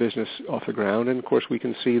to get a business off the ground. And of course, we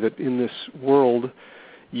can see that in this world,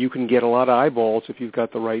 you can get a lot of eyeballs if you've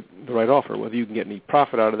got the right offer. Whether you can get any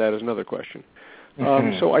profit out of that is another question.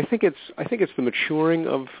 So I think it's the maturing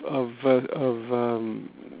of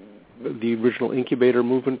the original incubator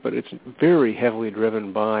movement, but it's very heavily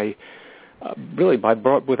driven by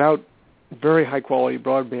without very high-quality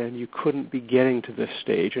broadband, you couldn't be getting to this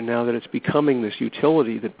stage. And now that it's becoming this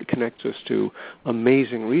utility that connects us to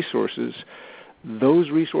amazing resources, those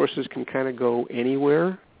resources can kind of go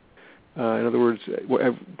anywhere. In other words,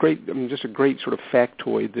 just a great sort of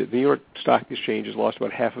factoid, the New York Stock Exchange has lost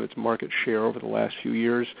about half of its market share over the last few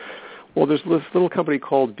years. Well, there's this little company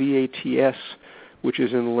called BATS, which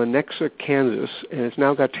is in Lenexa, Kansas, and it's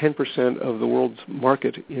now got 10% of the world's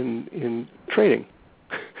market in trading.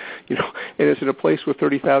 And it's in a place with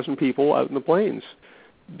 30,000 people out in the plains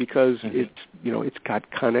because it's got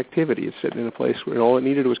connectivity. It's sitting in a place where all it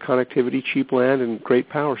needed was connectivity, cheap land, and great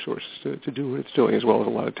power sources to do what it's doing, as well as a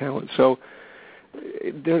lot of talent. So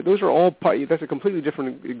those are all that's a completely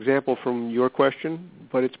different example from your question,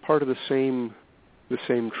 but it's part of the same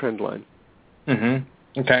trend line.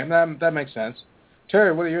 Mm-hmm. Okay, that makes sense.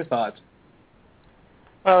 Terry, what are your thoughts?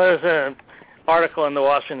 Well, there's an article in the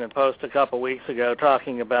Washington Post a couple weeks ago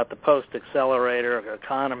talking about the post-accelerator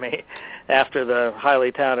economy after the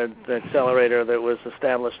highly touted accelerator that was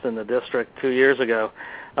established in the district 2 years ago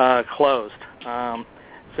closed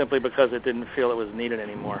simply because it didn't feel it was needed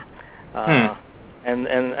anymore.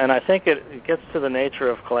 And I think it gets to the nature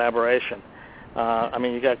of collaboration. I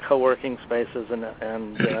mean, you got co-working spaces and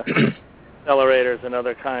accelerators and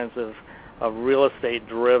other kinds of real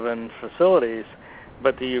estate-driven facilities.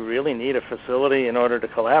 But do you really need a facility in order to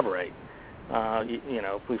collaborate?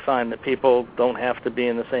 We find that people don't have to be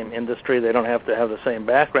in the same industry. They don't have to have the same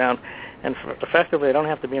background. And effectively, they don't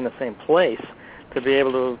have to be in the same place to be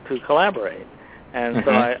able to collaborate. And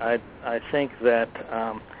so I think that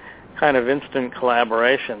kind of instant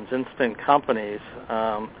collaborations, instant companies,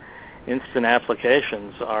 instant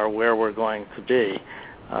applications are where we're going to be.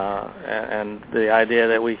 And the idea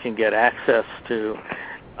that we can get access to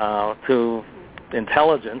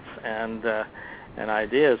intelligence and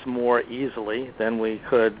ideas more easily than we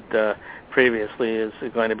could previously is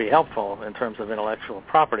going to be helpful in terms of intellectual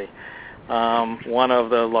property. One of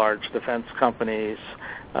the large defense companies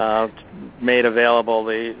made available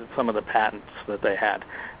some of the patents that they had,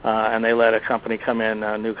 and they let a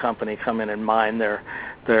new company come in and mine their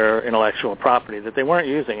intellectual property that they weren't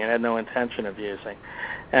using and had no intention of using.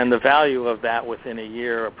 And the value of that within a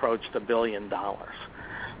year approached $1 billion.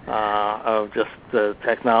 Of just the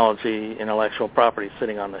technology, intellectual property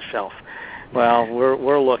sitting on the shelf. Well,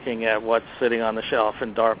 we're looking at what's sitting on the shelf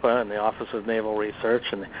in DARPA and the Office of Naval Research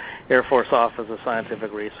and the Air Force Office of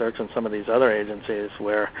Scientific Research and some of these other agencies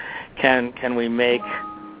where can we make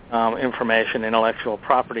information, intellectual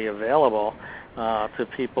property available to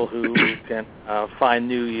people who can find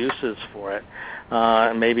new uses for it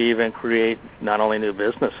and maybe even create not only new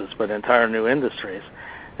businesses but entire new industries.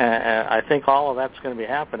 And I think all of that's going to be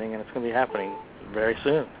happening, and it's going to be happening very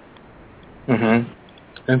soon.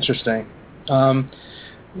 Mm-hmm. Interesting.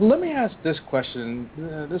 Let me ask this question.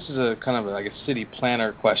 This is a kind of like a city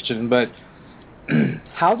planner question, but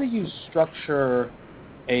how do you structure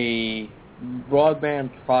a broadband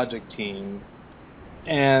project team,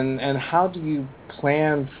 and how do you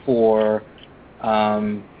plan for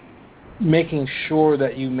making sure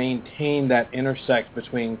that you maintain that intersect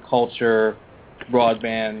between culture,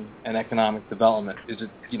 broadband, and economic development? Is it,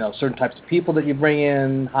 certain types of people that you bring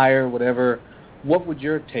in, hire, whatever? What would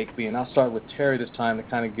your take be? And I'll start with Terry this time to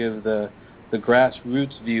kind of give the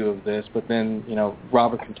grassroots view of this, but then,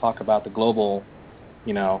 Robert can talk about the global,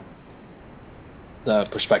 the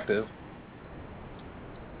perspective.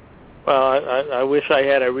 Well, I wish I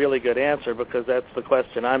had a really good answer because that's the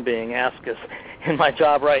question I'm being asked in my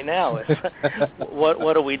job right now is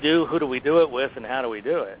what do we do, who do we do it with, and how do we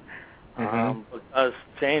do it? because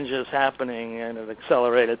change is happening at an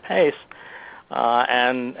accelerated pace,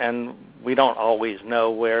 and we don't always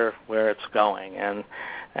know where it's going. And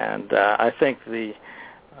I think the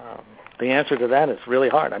answer to that is really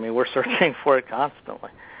hard. I mean, we're searching for it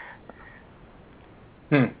constantly.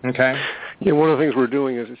 Okay. Yeah, one of the things we're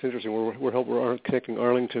doing is, it's interesting, we're connecting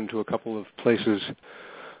Arlington to a couple of places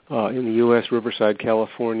in the U.S., Riverside,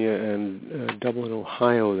 California, and Dublin,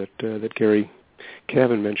 Ohio, that Gary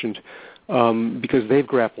Cavan mentioned, because they've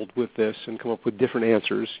grappled with this and come up with different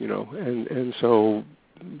answers, and so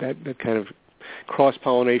that kind of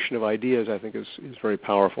cross-pollination of ideas, I think, is very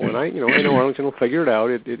powerful. And I know Arlington will figure it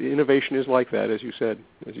out. Innovation is like that, as you said,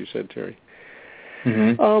 Terry.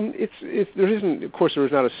 Mm-hmm. There isn't, of course, there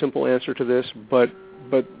is not a simple answer to this, but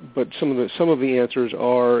some of the answers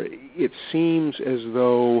are. It seems as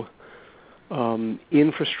though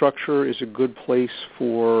infrastructure is a good place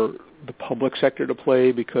for the public sector to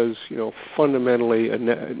play, because fundamentally a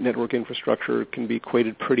network infrastructure can be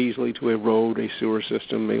equated pretty easily to a road, a sewer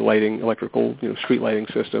system, a electrical street lighting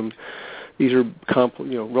system. These are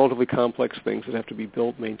relatively complex things that have to be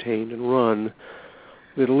built, maintained, and run.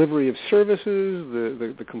 The delivery of services,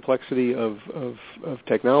 the complexity of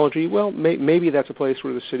technology, well, maybe that's a place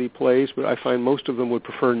where the city plays, but I find most of them would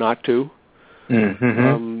prefer not to.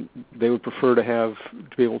 Mm-hmm. They would prefer to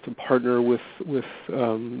be able to partner with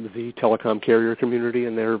the telecom carrier community,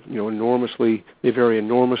 and they vary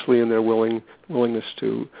enormously in their willingness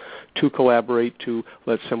to collaborate, to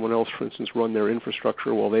let someone else, for instance, run their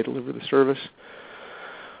infrastructure while they deliver the service.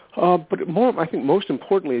 But I think most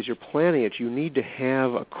importantly, as you're planning it, you need to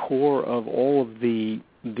have a core of all of the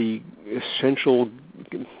essential,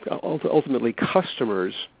 ultimately,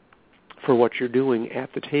 customers for what you're doing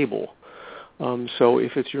at the table. So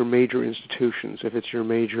if it's your major institutions, if it's your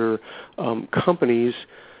major companies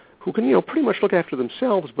who can pretty much look after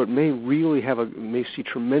themselves, but may see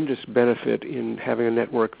tremendous benefit in having a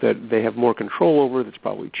network that they have more control over, that's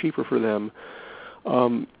probably cheaper for them.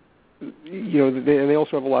 They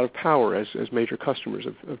also have a lot of power as major customers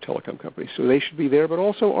of telecom companies. So they should be there, but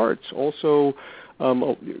also arts, also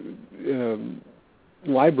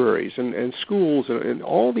libraries and schools, and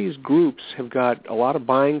all these groups have got a lot of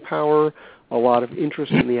buying power, a lot of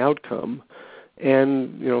interest in the outcome.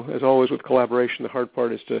 And, as always with collaboration, the hard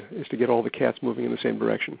part is to get all the cats moving in the same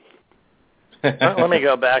direction. Let me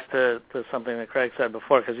go back to something that Craig said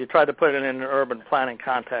before, because you tried to put it in an urban planning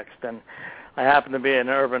context, and I happen to be an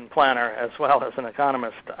urban planner as well as an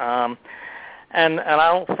economist, and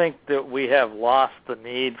I don't think that we have lost the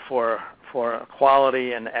need for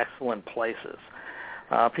quality and excellent places.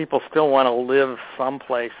 People still want to live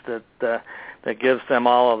someplace that gives them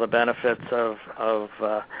all of the benefits of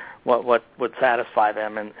what would satisfy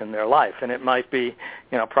them in their life, and it might be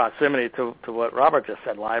proximity to what Robert just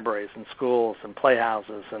said, libraries and schools and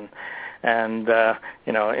playhouses and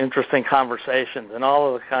interesting conversations and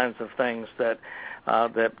all of the kinds of things that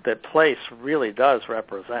place really does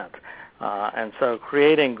represent. And so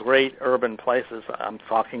creating great urban places, I'm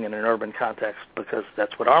talking in an urban context because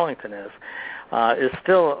that's what Arlington is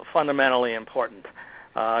still fundamentally important.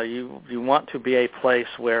 You want to be a place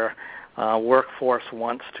where workforce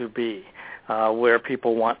wants to be, where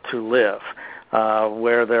people want to live,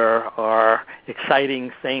 where there are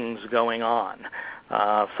exciting things going on.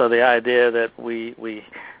 So the idea that we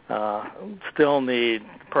still need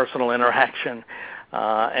personal interaction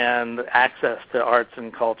and access to arts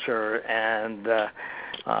and culture and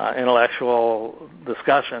intellectual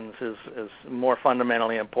discussions is more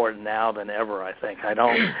fundamentally important now than ever, I think.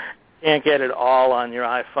 Can't get it all on your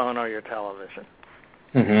iPhone or your television.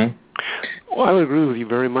 Mm-hmm. Well, I would agree with you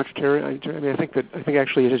very much, Terry. I think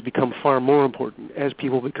actually it has become far more important as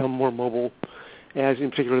people become more mobile, as in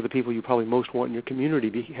particular the people you probably most want in your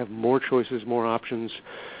community have more choices, more options.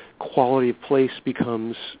 Quality of place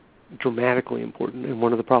becomes dramatically important, and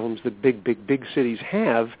one of the problems that big cities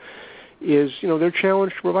have is, they're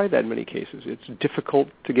challenged to provide that in many cases. It's difficult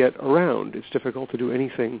to get around. It's difficult to do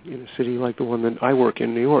anything in a city like the one that I work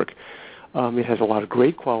in, New York. It has a lot of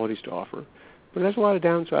great qualities to offer, but it has a lot of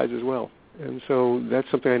downsides as well. And so that's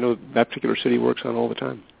something I know that particular city works on all the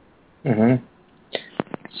time. Mm-hmm.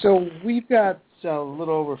 So we've got a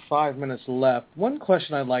little over 5 minutes left. One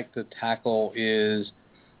question I'd like to tackle is,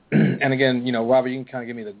 and again, Robert, you can kind of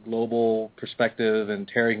give me the global perspective, and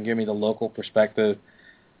Terry can give me the local perspective.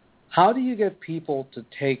 How do you get people to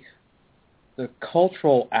take the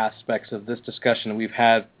cultural aspects of this discussion that we've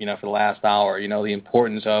had, for the last hour, the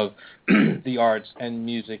importance of the arts and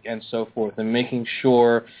music and so forth, and making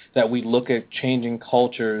sure that we look at changing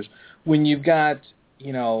cultures when you've got,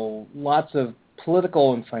 lots of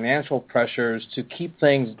political and financial pressures to keep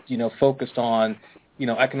things, focused on,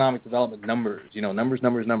 economic development numbers,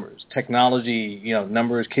 numbers, technology,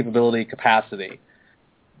 numbers, capability, capacity.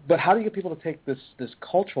 But how do you get people to take this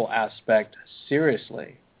cultural aspect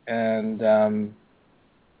seriously? And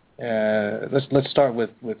let's start with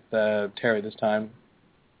Terry this time.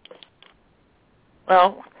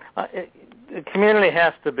 Well, the community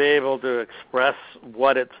has to be able to express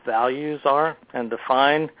what its values are and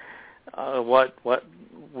define what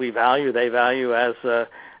we value, they value as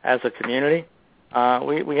a community.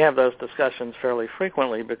 We have those discussions fairly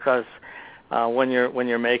frequently because when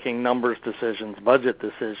you're making numbers decisions, budget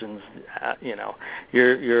decisions,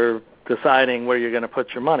 you're deciding where you're going to put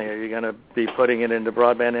your money. Are you going to be putting it into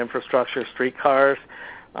broadband infrastructure, streetcars,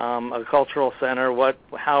 a cultural center?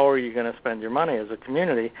 How are you going to spend your money as a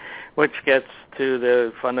community? Which gets to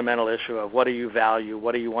the fundamental issue of what do you value,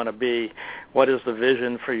 what do you want to be, what is the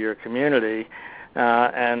vision for your community?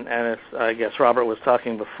 And as I guess Robert was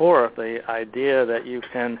talking before, the idea that you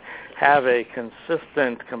can have a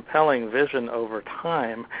consistent, compelling vision over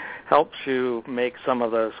time helps you make some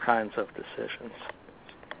of those kinds of decisions.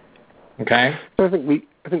 Okay. I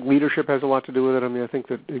think leadership has a lot to do with it. I mean, I think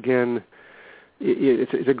that, again,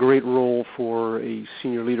 it's a great role for a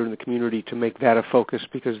senior leader in the community to make that a focus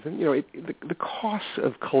because, the costs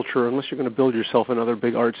of culture, unless you're going to build yourself another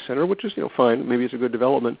big arts center, which is, fine, maybe it's a good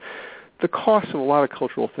development, the costs of a lot of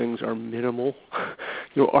cultural things are minimal.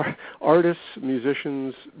 Artists,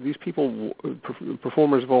 musicians, these people,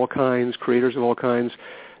 performers of all kinds, creators of all kinds,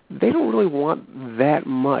 they don't really want that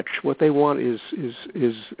much. What they want is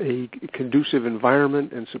a conducive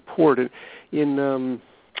environment and support.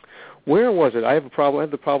 Where was it? I have the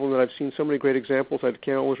problem that I've seen so many great examples. I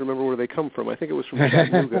can't always remember where they come from. I think it was from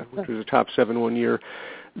Chattanooga, which was a top 7 one year.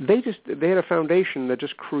 They had a foundation that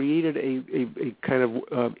just created a kind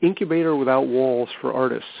of incubator without walls for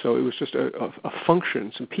artists. So it was just a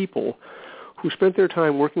function, some people who spent their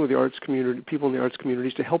time working with the arts community, people in the arts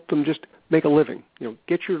communities, to help them just make a living.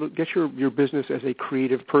 Get your business as a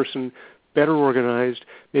creative person better organized.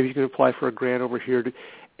 Maybe you can apply for a grant over here.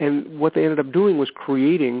 And what they ended up doing was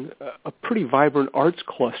creating a pretty vibrant arts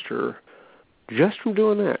cluster just from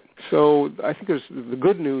doing that. So I think the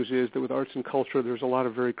good news is that with arts and culture, there's a lot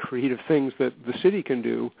of very creative things that the city can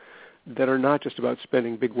do that are not just about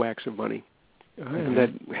spending big whacks of money and that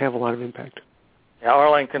have a lot of impact. Yeah,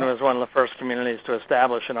 Arlington was one of the first communities to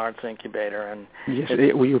establish an arts incubator, and yes,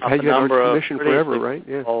 you've had your arts commission forever, right?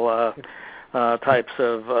 Yeah. Types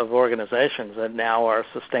of organizations that now are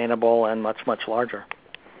sustainable and much, much larger.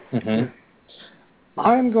 Mm-hmm.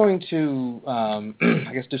 I'm going to,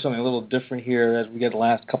 I guess, do something a little different here as we get the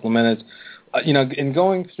last couple of minutes. In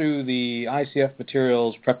going through the ICF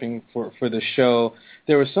materials, prepping for the show,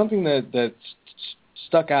 there was something that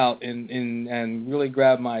stuck out and really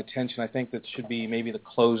grabbed my attention. I think that should be maybe the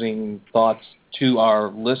closing thoughts to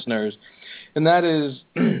our listeners, and that is,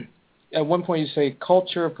 at one point you say,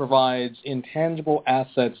 culture provides intangible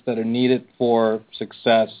assets that are needed for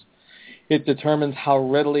success. It determines how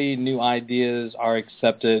readily new ideas are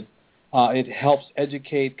accepted. It helps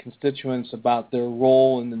educate constituents about their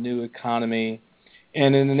role in the new economy.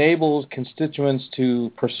 And it enables constituents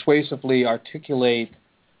to persuasively articulate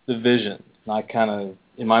the vision. I kind of,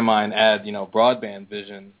 in my mind, add, broadband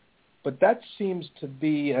vision. But that seems to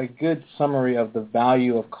be a good summary of the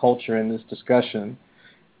value of culture in this discussion.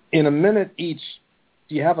 In a minute each,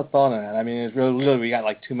 do you have a thought on that? I mean, it's really, we got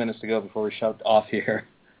like 2 minutes to go before we shut off here.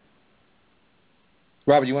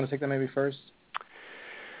 Robert, you want to take that maybe first?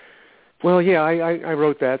 Well, yeah, I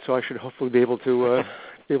wrote that, so I should hopefully be able to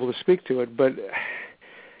speak to it. But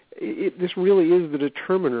this really is the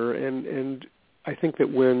determiner, and I think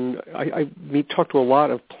that when I talk to a lot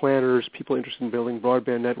of planners, people interested in building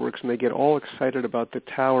broadband networks, and they get all excited about the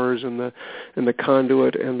towers and the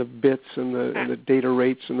conduit and the bits and the data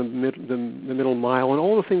rates and the middle mile and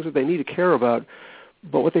all the things that they need to care about.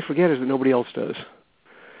 But what they forget is that nobody else does.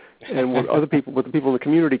 And what the people in the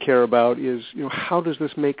community care about is, how does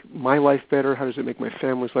this make my life better? How does it make my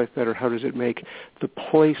family's life better? How does it make the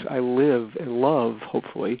place I live and love,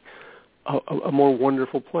 hopefully, a more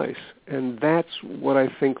wonderful place? And that's what I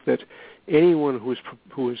think that anyone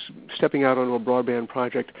who is stepping out onto a broadband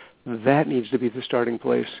project, that needs to be the starting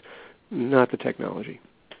place, not the technology.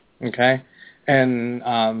 Okay. And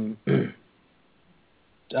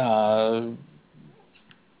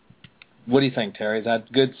what do you think, Terry? Is that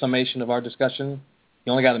a good summation of our discussion?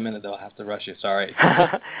 You only got a minute, though. I have to rush you. Sorry.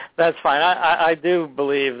 That's fine. I do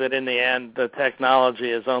believe that in the end, the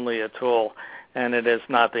technology is only a tool, and it is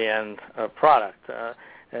not the end product.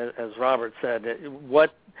 As Robert said,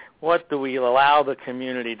 what do we allow the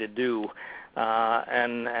community to do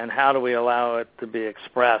and how do we allow it to be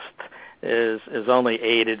expressed is only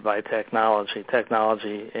aided by technology.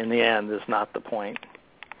 Technology, in the end, is not the point.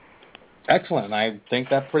 Excellent. I think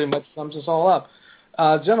that pretty much sums us all up.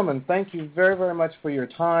 Gentlemen, thank you very, very much for your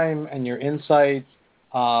time and your insights.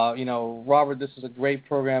 Robert, this is a great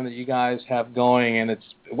program that you guys have going, and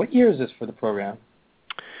what year is this for the program?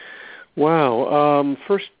 Wow.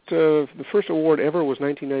 The first award ever was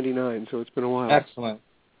 1999, so it's been a while. Excellent.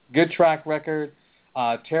 Good track record.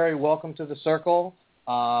 Terry, welcome to the circle.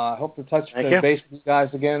 I hope to touch base with you guys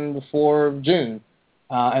again before June.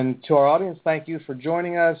 And to our audience, thank you for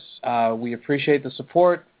joining us. We appreciate the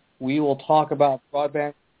support. We will talk about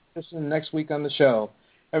broadband next week on the show.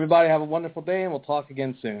 Everybody have a wonderful day, and we'll talk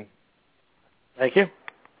again soon. Thank you.